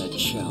hand over that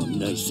chow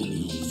nice and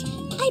easy.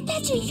 I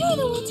bet you're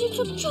the ones who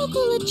took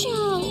chocolate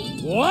chow.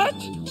 What?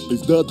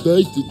 It's not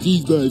nice to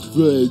tease my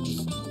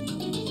friends.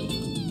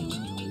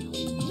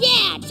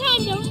 Yeah,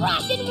 time to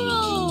rock and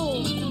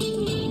roll!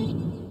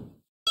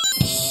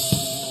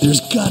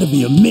 There's gotta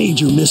be a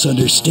major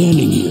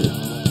misunderstanding here,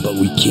 but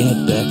we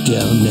can't back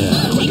down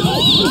now.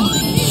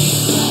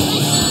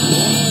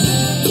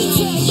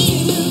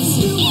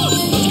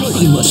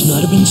 He must not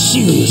have been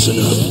serious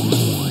enough.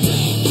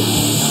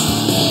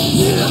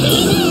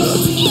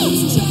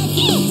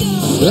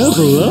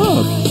 Level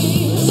up.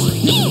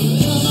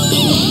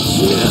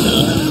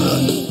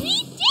 We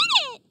did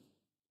it!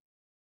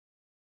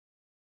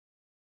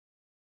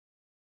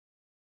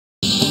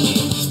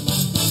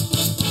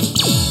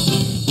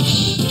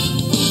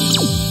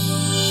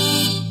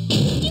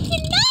 You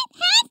cannot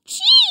have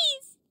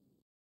cheese!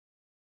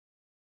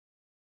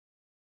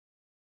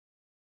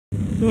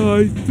 I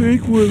think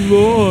we're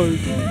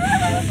lost.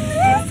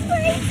 This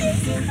place is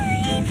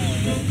creepy!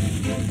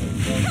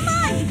 Come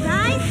on, you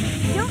guys!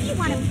 Don't you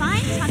want to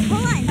find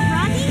Chocola and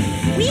Froggy?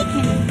 We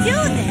can do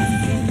this!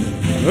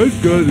 That's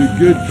gotta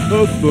get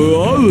tough for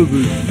all of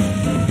us.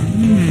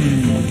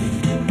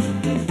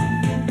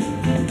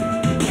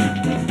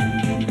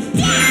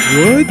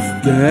 What's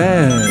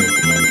that?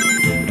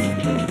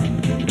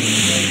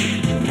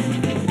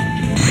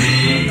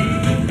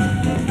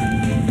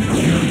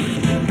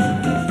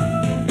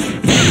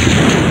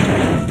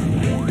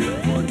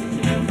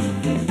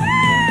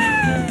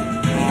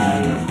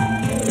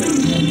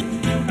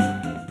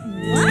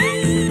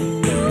 What?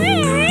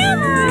 Where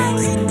am I?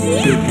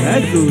 The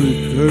castle is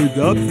turned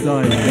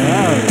upside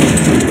down.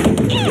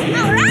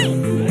 Alright!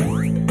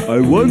 I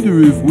wonder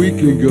if we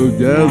can go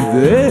down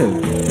there.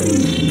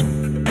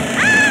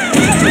 Ah!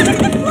 Look at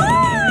the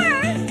floor!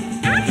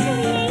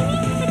 Actually, Amy,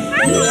 the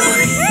castle will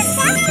revert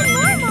back to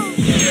normal.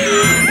 The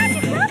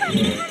magic robot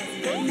becomes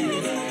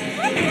dangerous.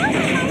 Let's go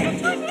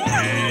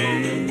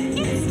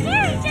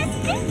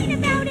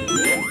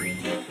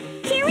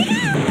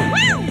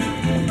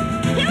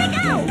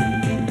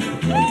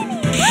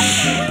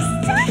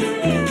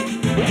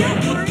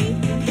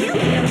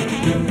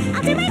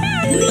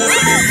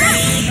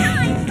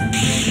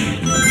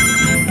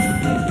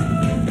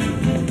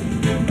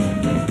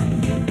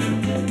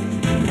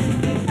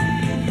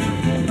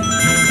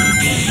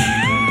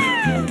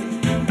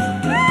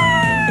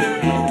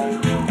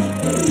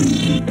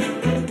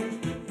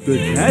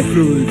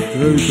castle is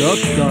turned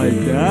upside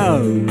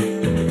down.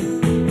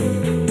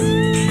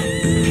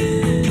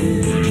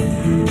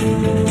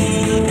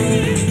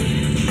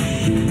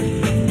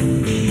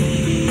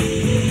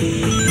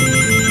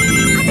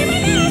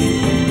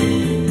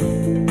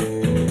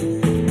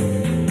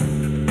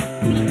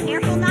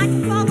 Careful not to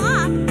fall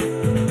off.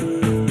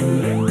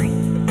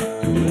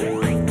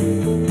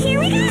 Here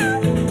we go.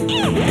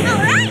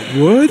 All right.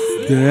 What's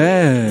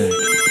that?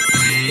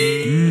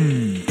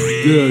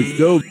 There's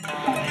so...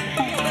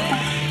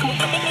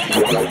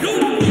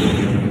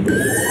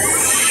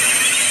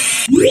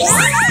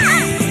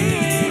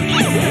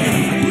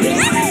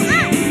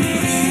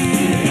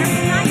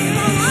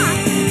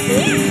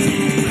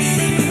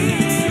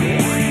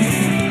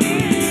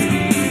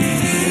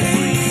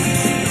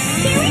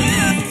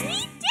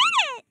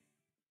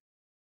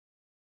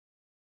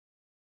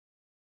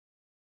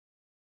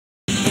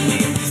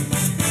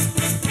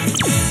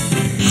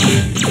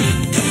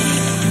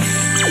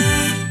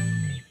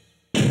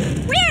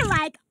 We're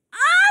like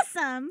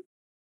awesome!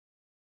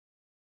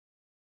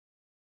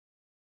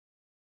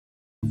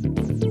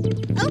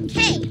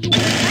 Okay.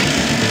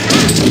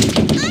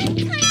 I'm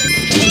kind of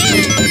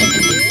scared.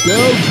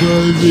 Don't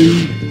worry.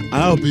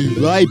 I'll be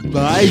right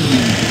by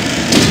you.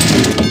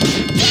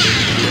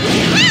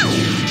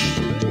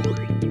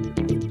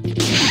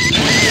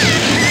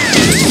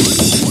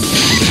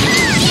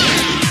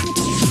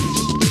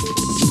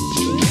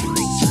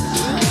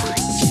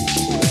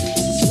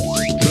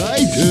 My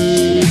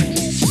turn.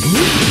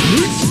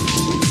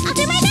 I'll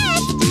do my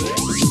best.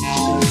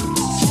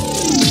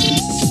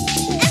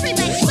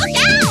 Everybody, look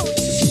out!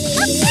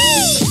 Okay.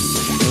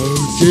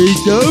 Okay,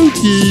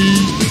 dokie.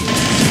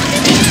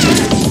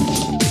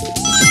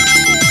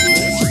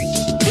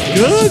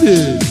 Got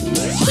it.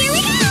 Here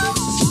we go.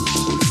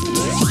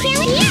 Here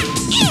we go. Level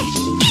up.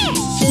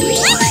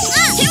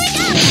 Here we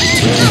go.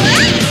 All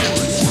right.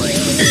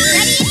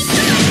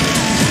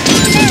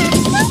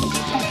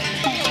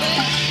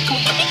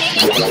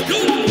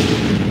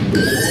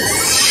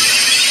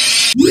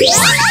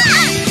 Ready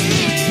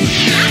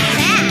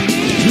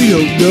We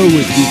don't know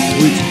if you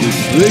switched the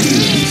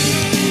trigger.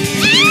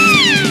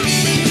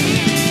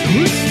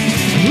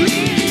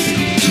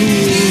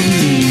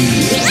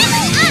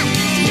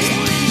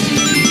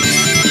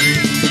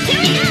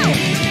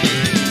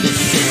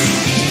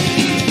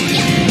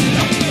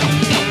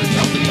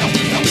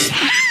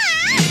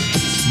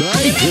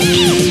 My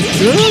turn.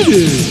 Got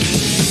it.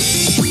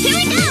 Here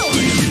we go.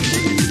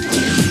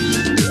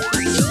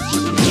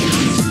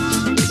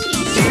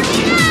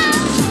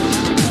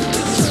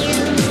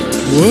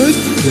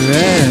 What's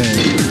that?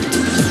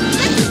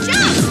 Let's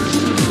jump.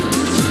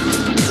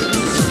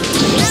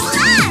 Level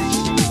up.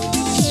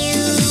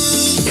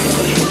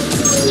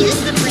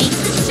 Use the brakes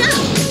to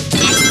jump.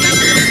 X button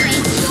for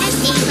brakes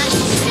and A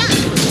button to jump.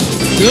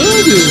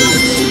 Got it.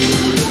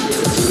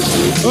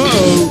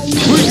 Uh-oh,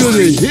 we're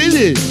gonna hit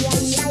it.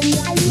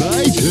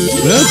 My turn.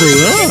 Level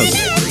up.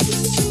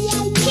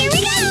 Here we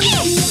go.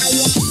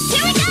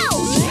 Here we go.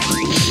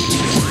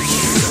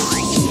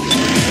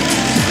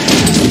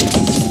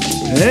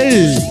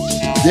 Hey,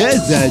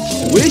 there's that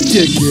switch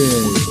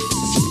again.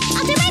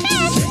 I'll do my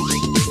best.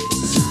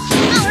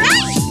 All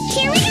right.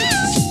 Here we go.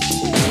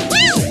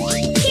 Woo!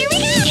 Here we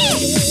go.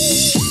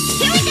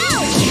 Here we go.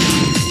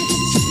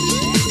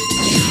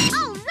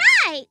 All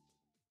right.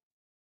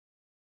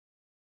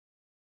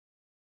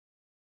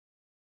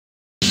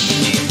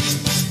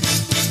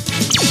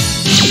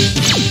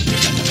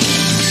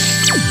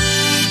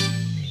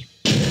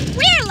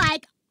 We're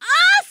like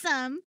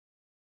awesome.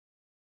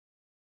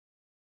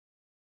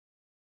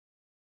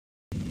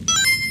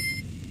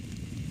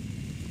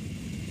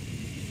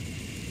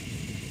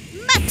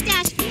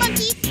 Mustache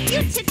monkey,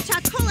 you took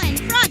Chocola and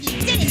Froggy,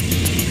 didn't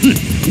you?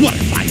 What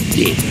if I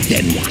did?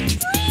 Then what?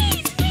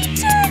 Please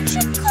return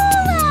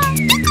Chocola.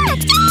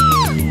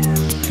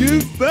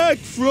 Give back,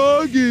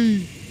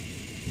 Froggy.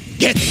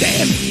 Get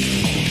them!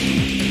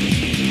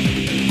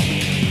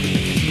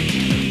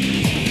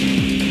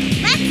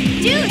 Let's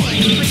do this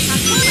for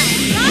Chocola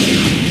and Froggy.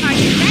 Are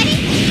you ready?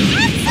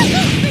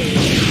 Absolutely.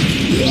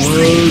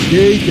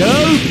 Okay,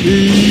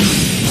 dokie.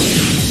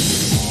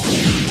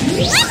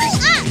 Level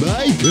up.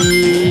 My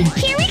turn.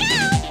 Here we go.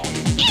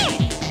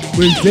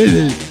 We did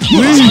it.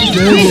 We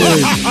did it. Ready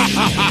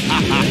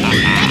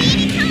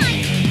anytime.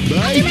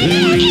 My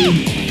turn.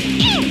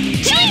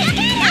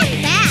 Not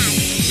bad.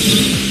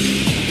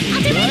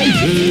 I'll do my My best.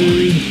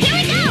 turn. Here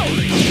we go.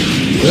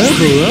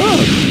 Level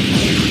up.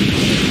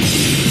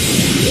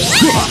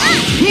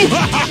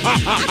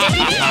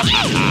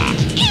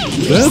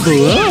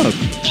 Level up.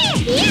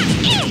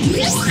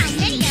 How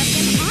many of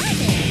them are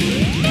there?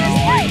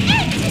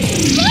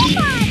 There's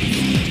robots.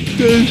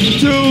 There's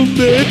so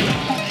many.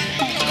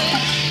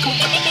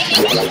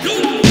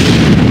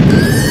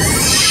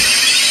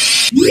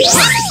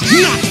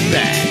 Not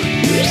bad!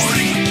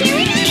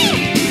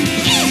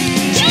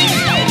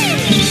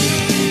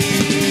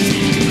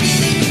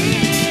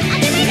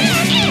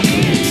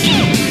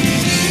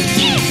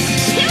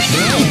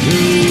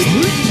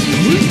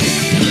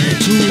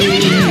 Here we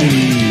go.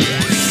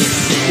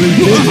 We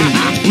did it.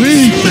 Wait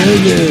a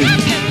minute.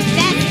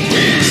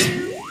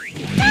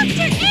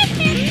 Dr.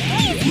 Eggman,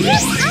 please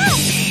get up!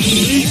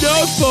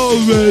 Enough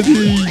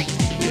already.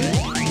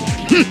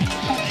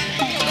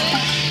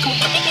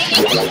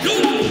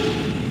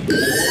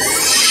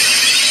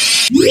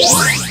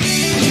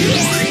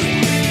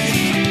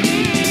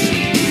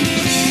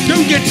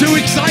 Don't get too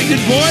excited,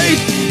 boys!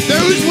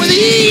 Those were the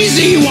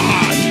easy ones!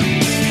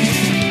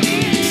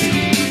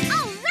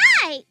 All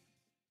right!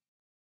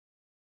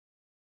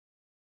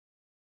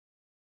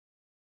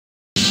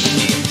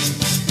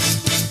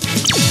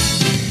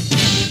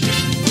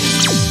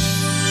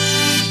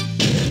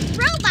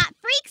 Robot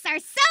freaks are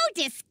so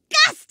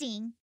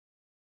disgusting!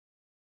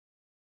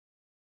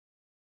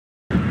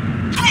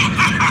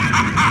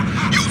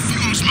 You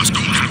fools must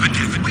all have a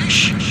death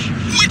wish.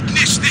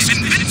 Witness this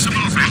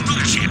invincible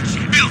battleship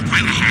built by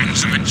the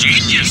hands of a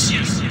genius.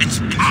 Its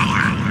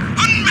power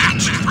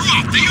unmatched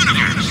throughout the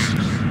universe.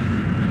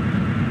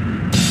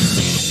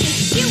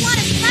 If you want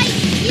to fight,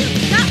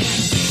 you've got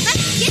one.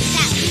 Let's get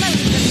that load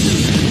of the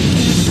food.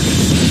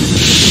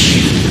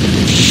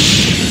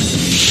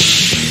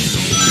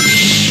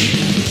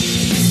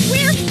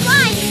 We're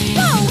flying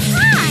so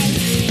high!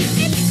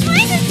 It's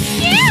kind of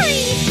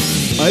scary!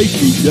 I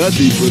see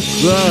nothing but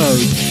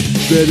clouds.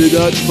 Better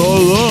not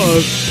fall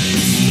off.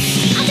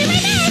 I'll do my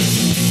best!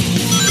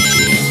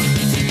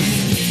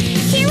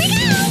 Here we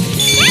go!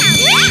 Now!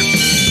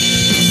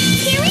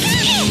 Here we go!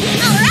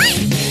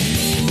 Alright!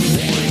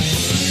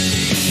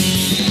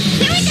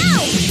 Here we go!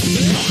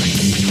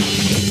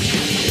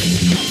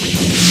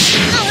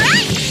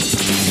 Alright!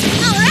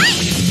 Alright!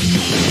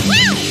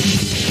 Woo!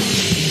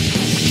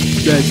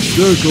 That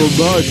circle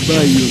marked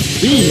by your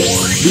feet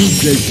means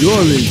that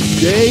you're in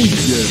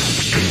danger.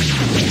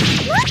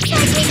 Looks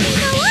like we can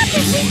go up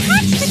if we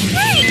touch the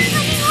current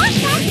coming off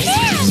that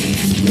dam!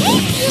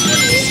 Maybe you can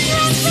use your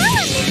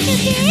umbrella,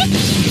 Mr. Big!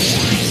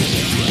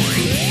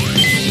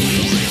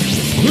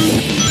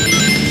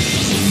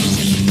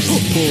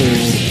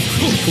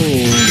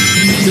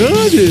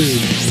 Got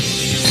it.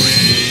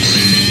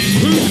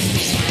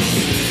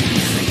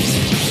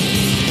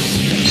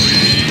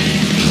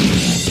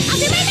 I'll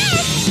do my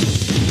best!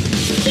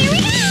 Here we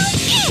go!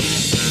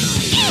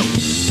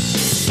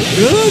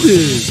 Got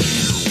it.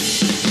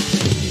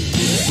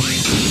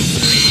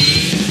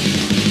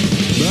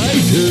 My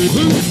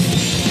turn.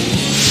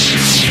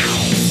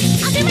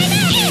 I'll do my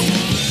best!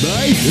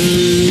 My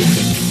turn.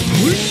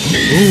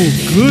 Oh,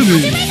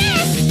 goody.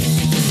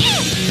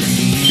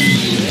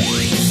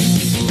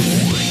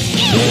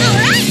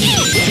 Alright!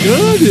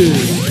 Got it.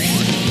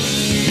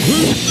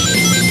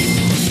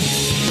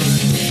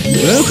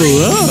 Level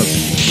up.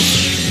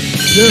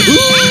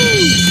 Yahoo!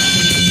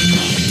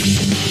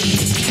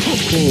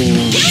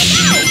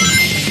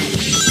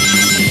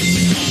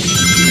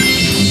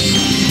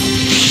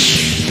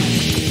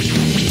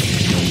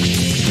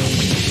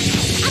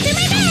 I'll do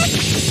my best!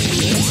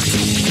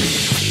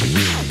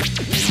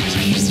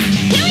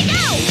 Here we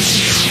go!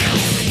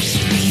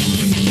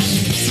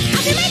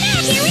 I'll do my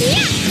best! Here we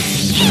go!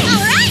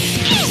 Alright!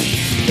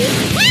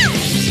 Woo!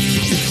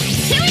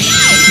 Here we go!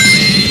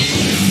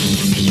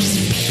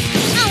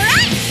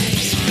 Alright!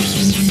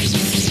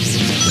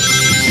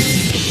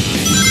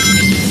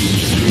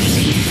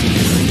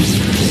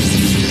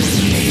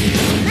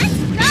 Let's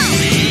go!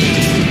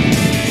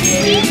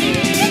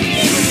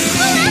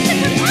 Pull out the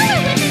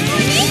propeller with the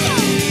tornado!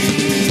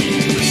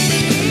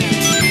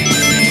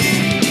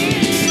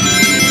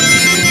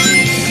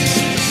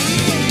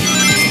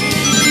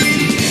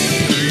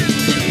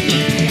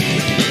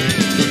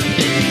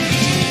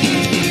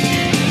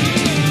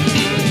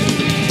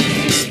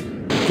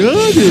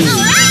 Got it.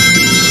 Alright!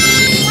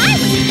 Why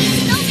was there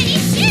so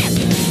many ships?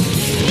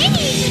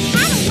 Maybe he just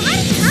had a lot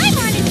of time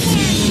on his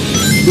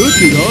hands. Look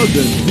at all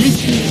the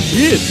fishy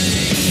ships.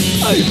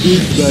 I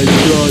miss my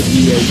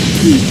doggy and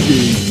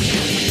fishing.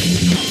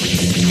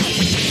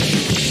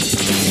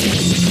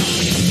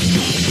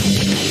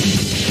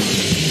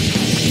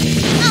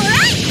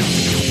 Alright!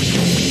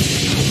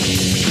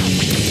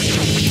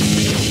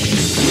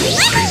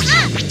 Level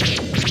up!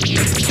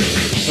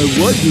 I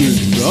wonder if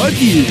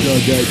Rocky is on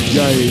that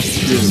giant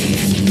ship.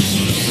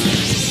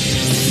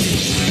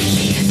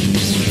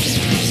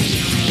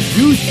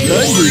 Use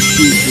thunder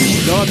shoot to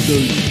stop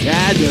those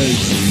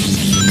cannons.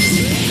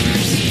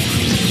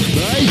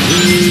 My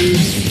turn.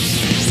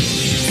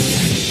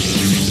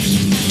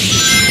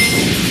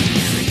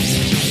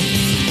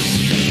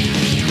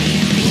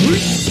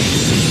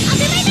 I'll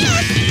do my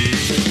best!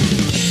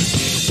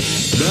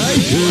 My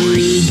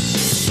turn.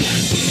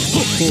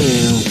 I'll do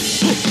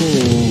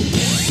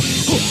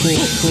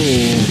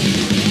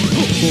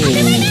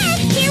my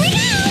best! Here we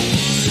go!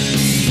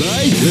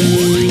 My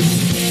turn.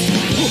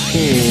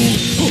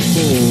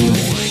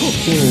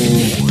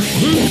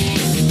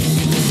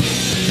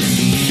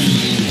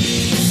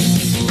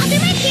 I'll do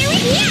my here we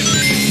go!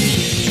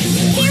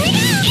 Here we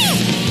go!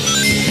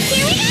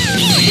 Here we go!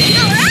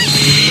 Alright!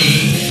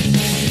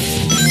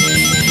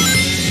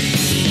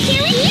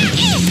 Here we go!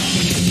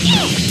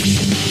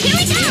 Here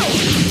we go!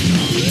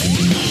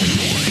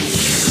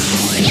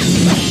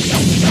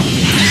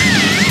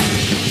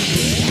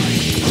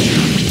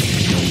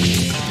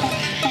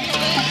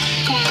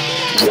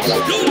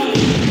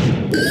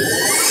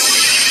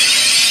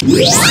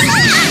 We're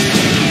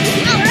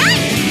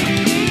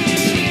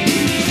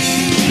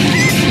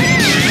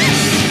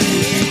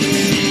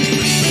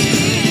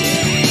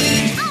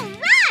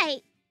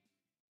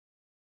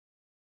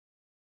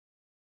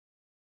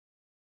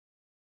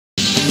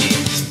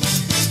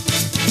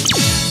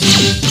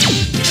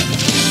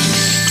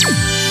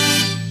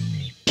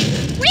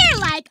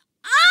like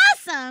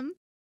awesome!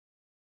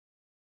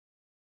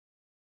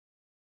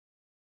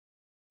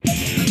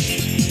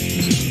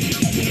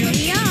 Here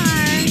we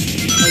are.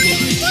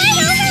 Fly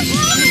over,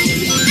 Paul!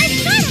 I've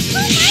got to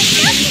pull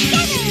myself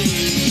together!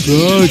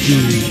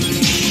 Froggy.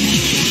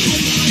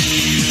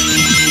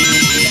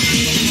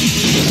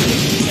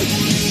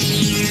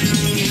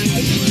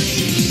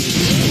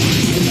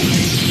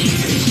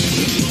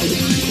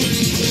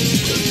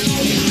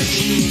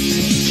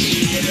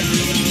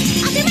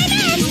 I'll do my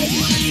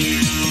best!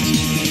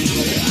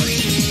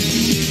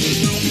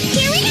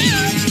 Here we go!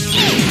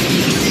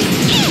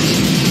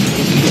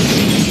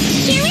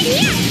 Here we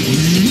go!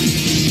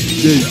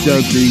 There's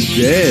something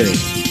there.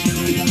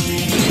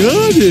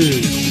 Got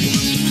it.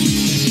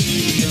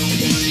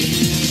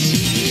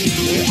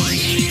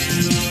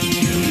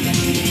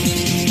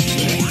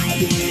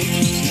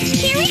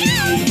 Here we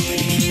go!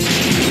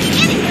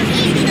 Getting your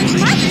feet to the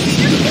closet to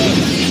your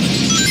feet!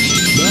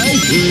 My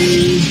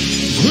turn.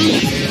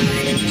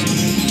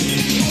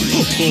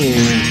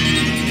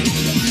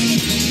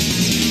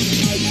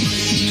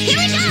 Here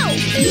we go!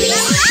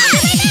 All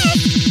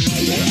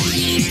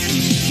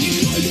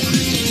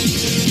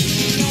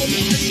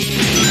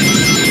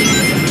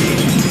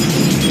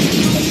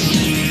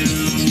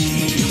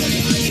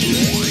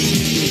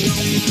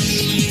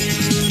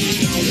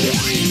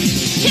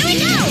Here we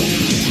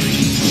go!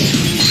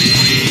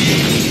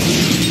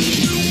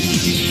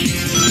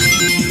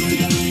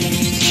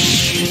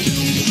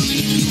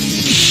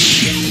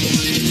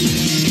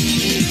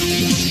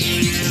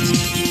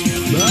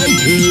 My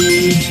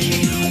turn.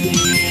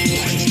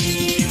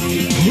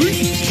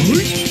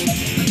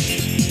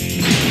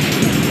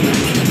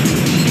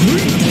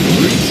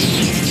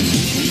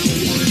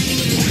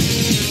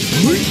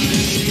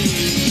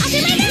 I'll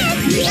do my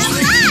best! All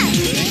right!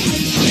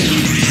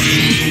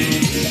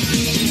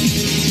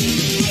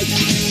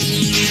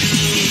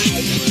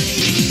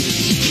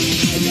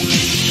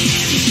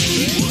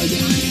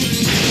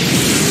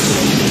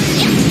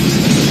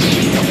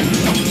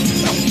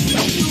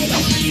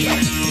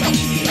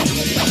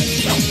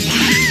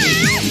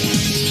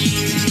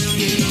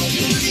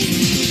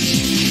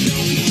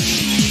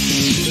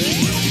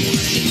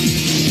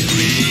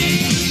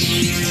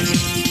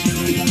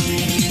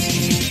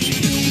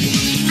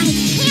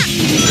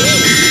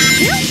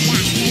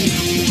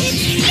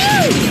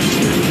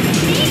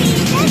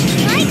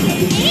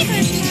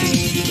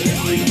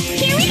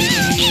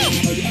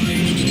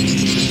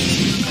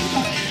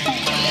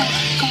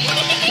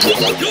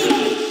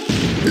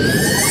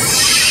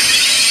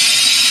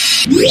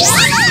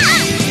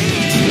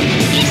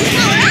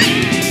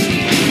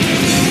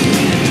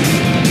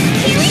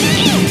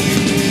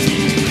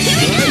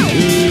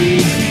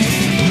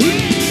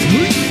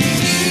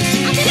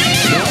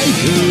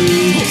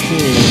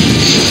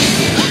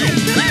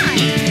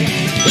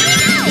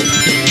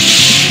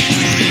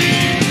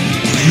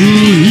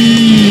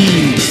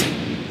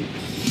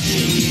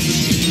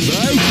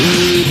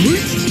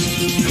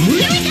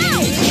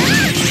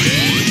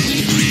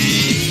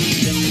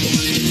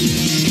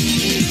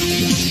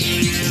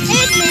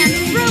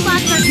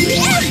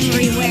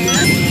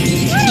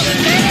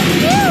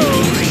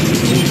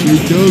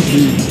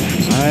 Toby,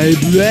 I'm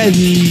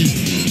ready.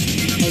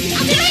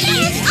 I'll do my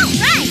best! All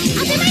right!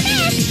 I'll do my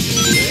best!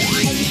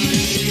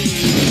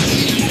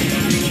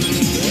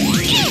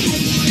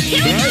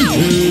 Here we go!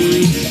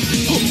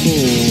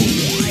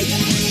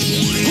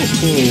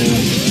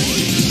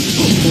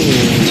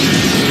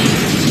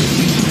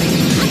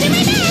 I'll do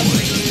my best!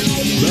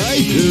 My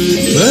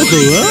turn.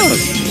 Level up.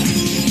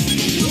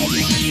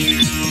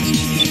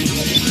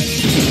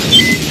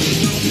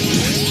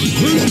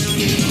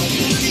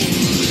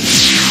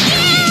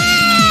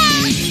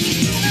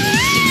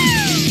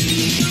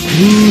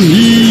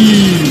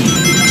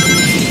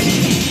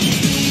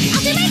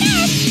 I'll do my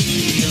best!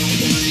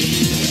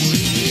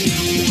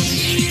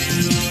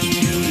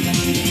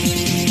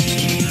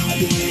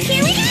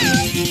 Here we go!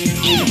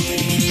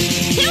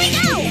 Here we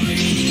go!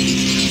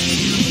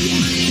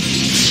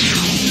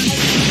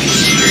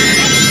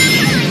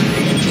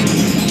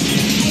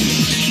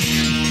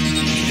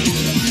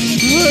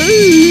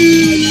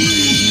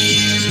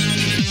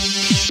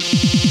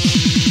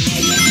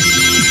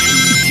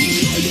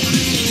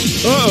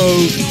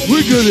 Uh-oh,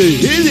 we're gonna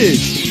hit it.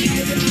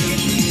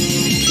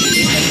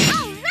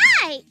 All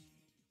right!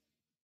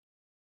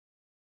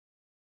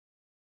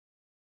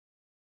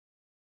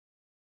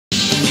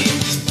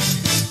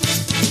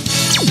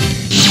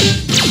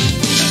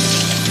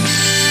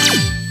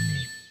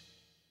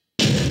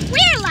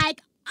 We're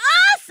like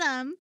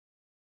awesome!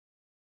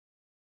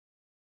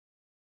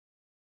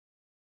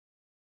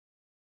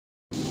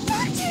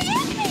 Dr.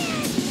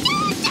 Eggman!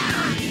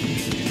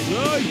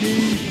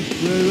 Froggy,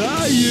 where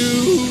are you?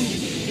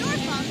 Your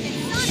fault that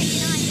Sonic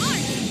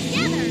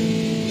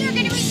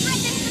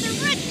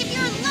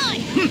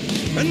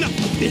Enough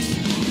of this!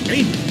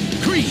 Aim,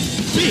 creep,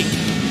 big!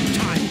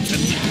 Time to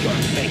meet your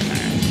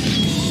maker!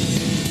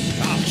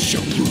 I'll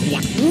show you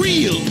what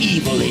real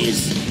evil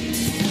is!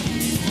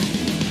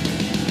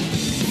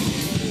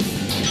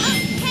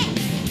 Okay,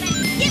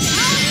 let's give it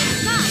all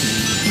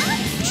we've got.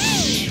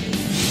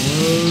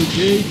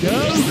 Okay,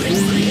 go.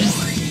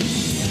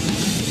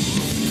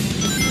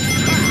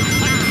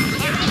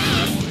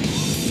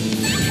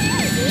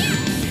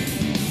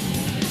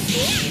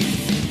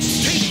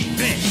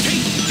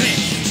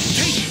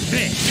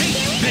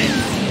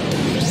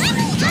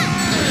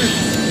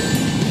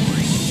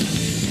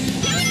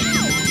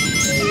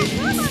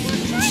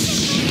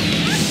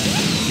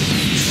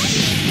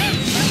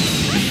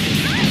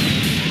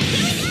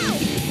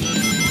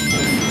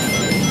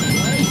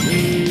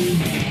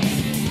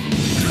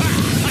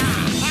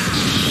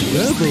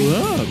 Level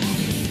up.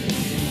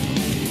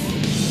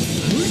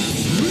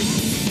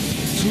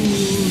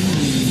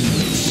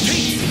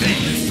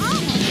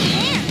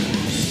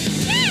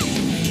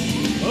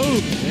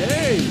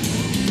 Okay.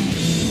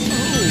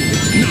 Oh,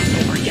 it's not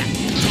over yet,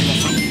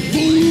 troublesome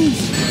fools!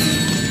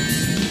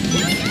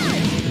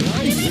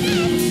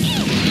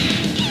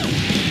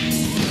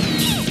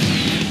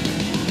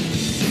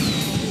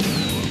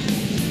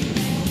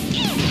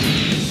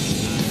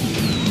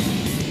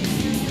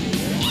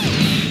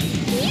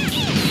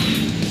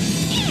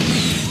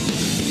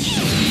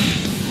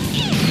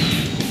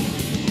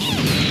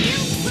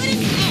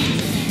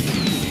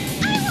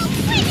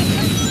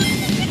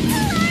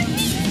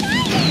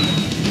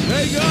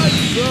 Hang on,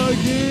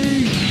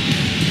 Froggy.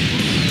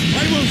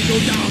 I won't go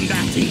down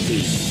that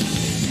easy.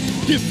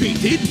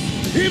 Defeated?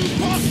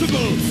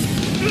 Impossible!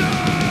 No!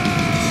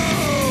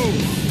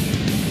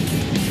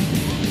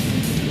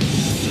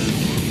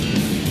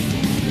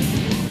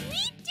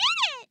 We did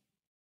it!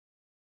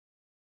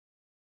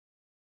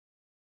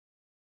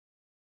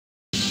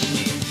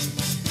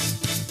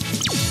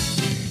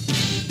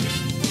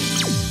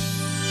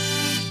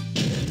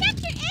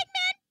 Dr.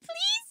 Eggman,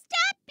 please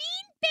stop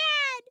being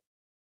bad!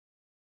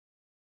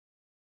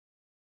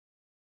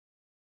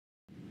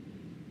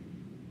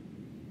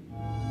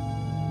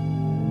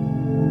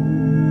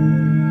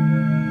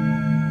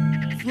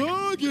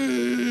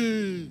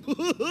 Froggy!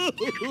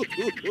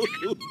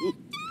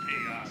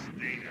 Chaos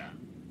data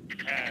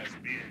has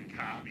been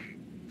copied.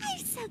 I'm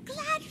so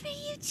glad for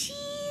you,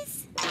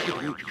 Cheese.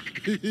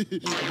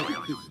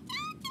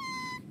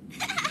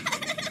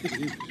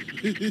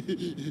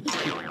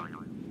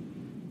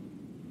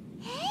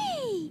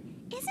 Hey,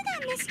 isn't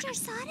that Mr.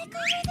 Sonic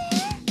over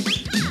there?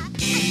 Aha!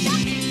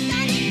 Sonic!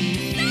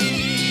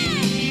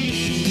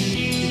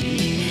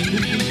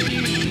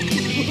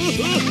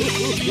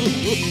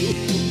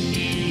 Sonic!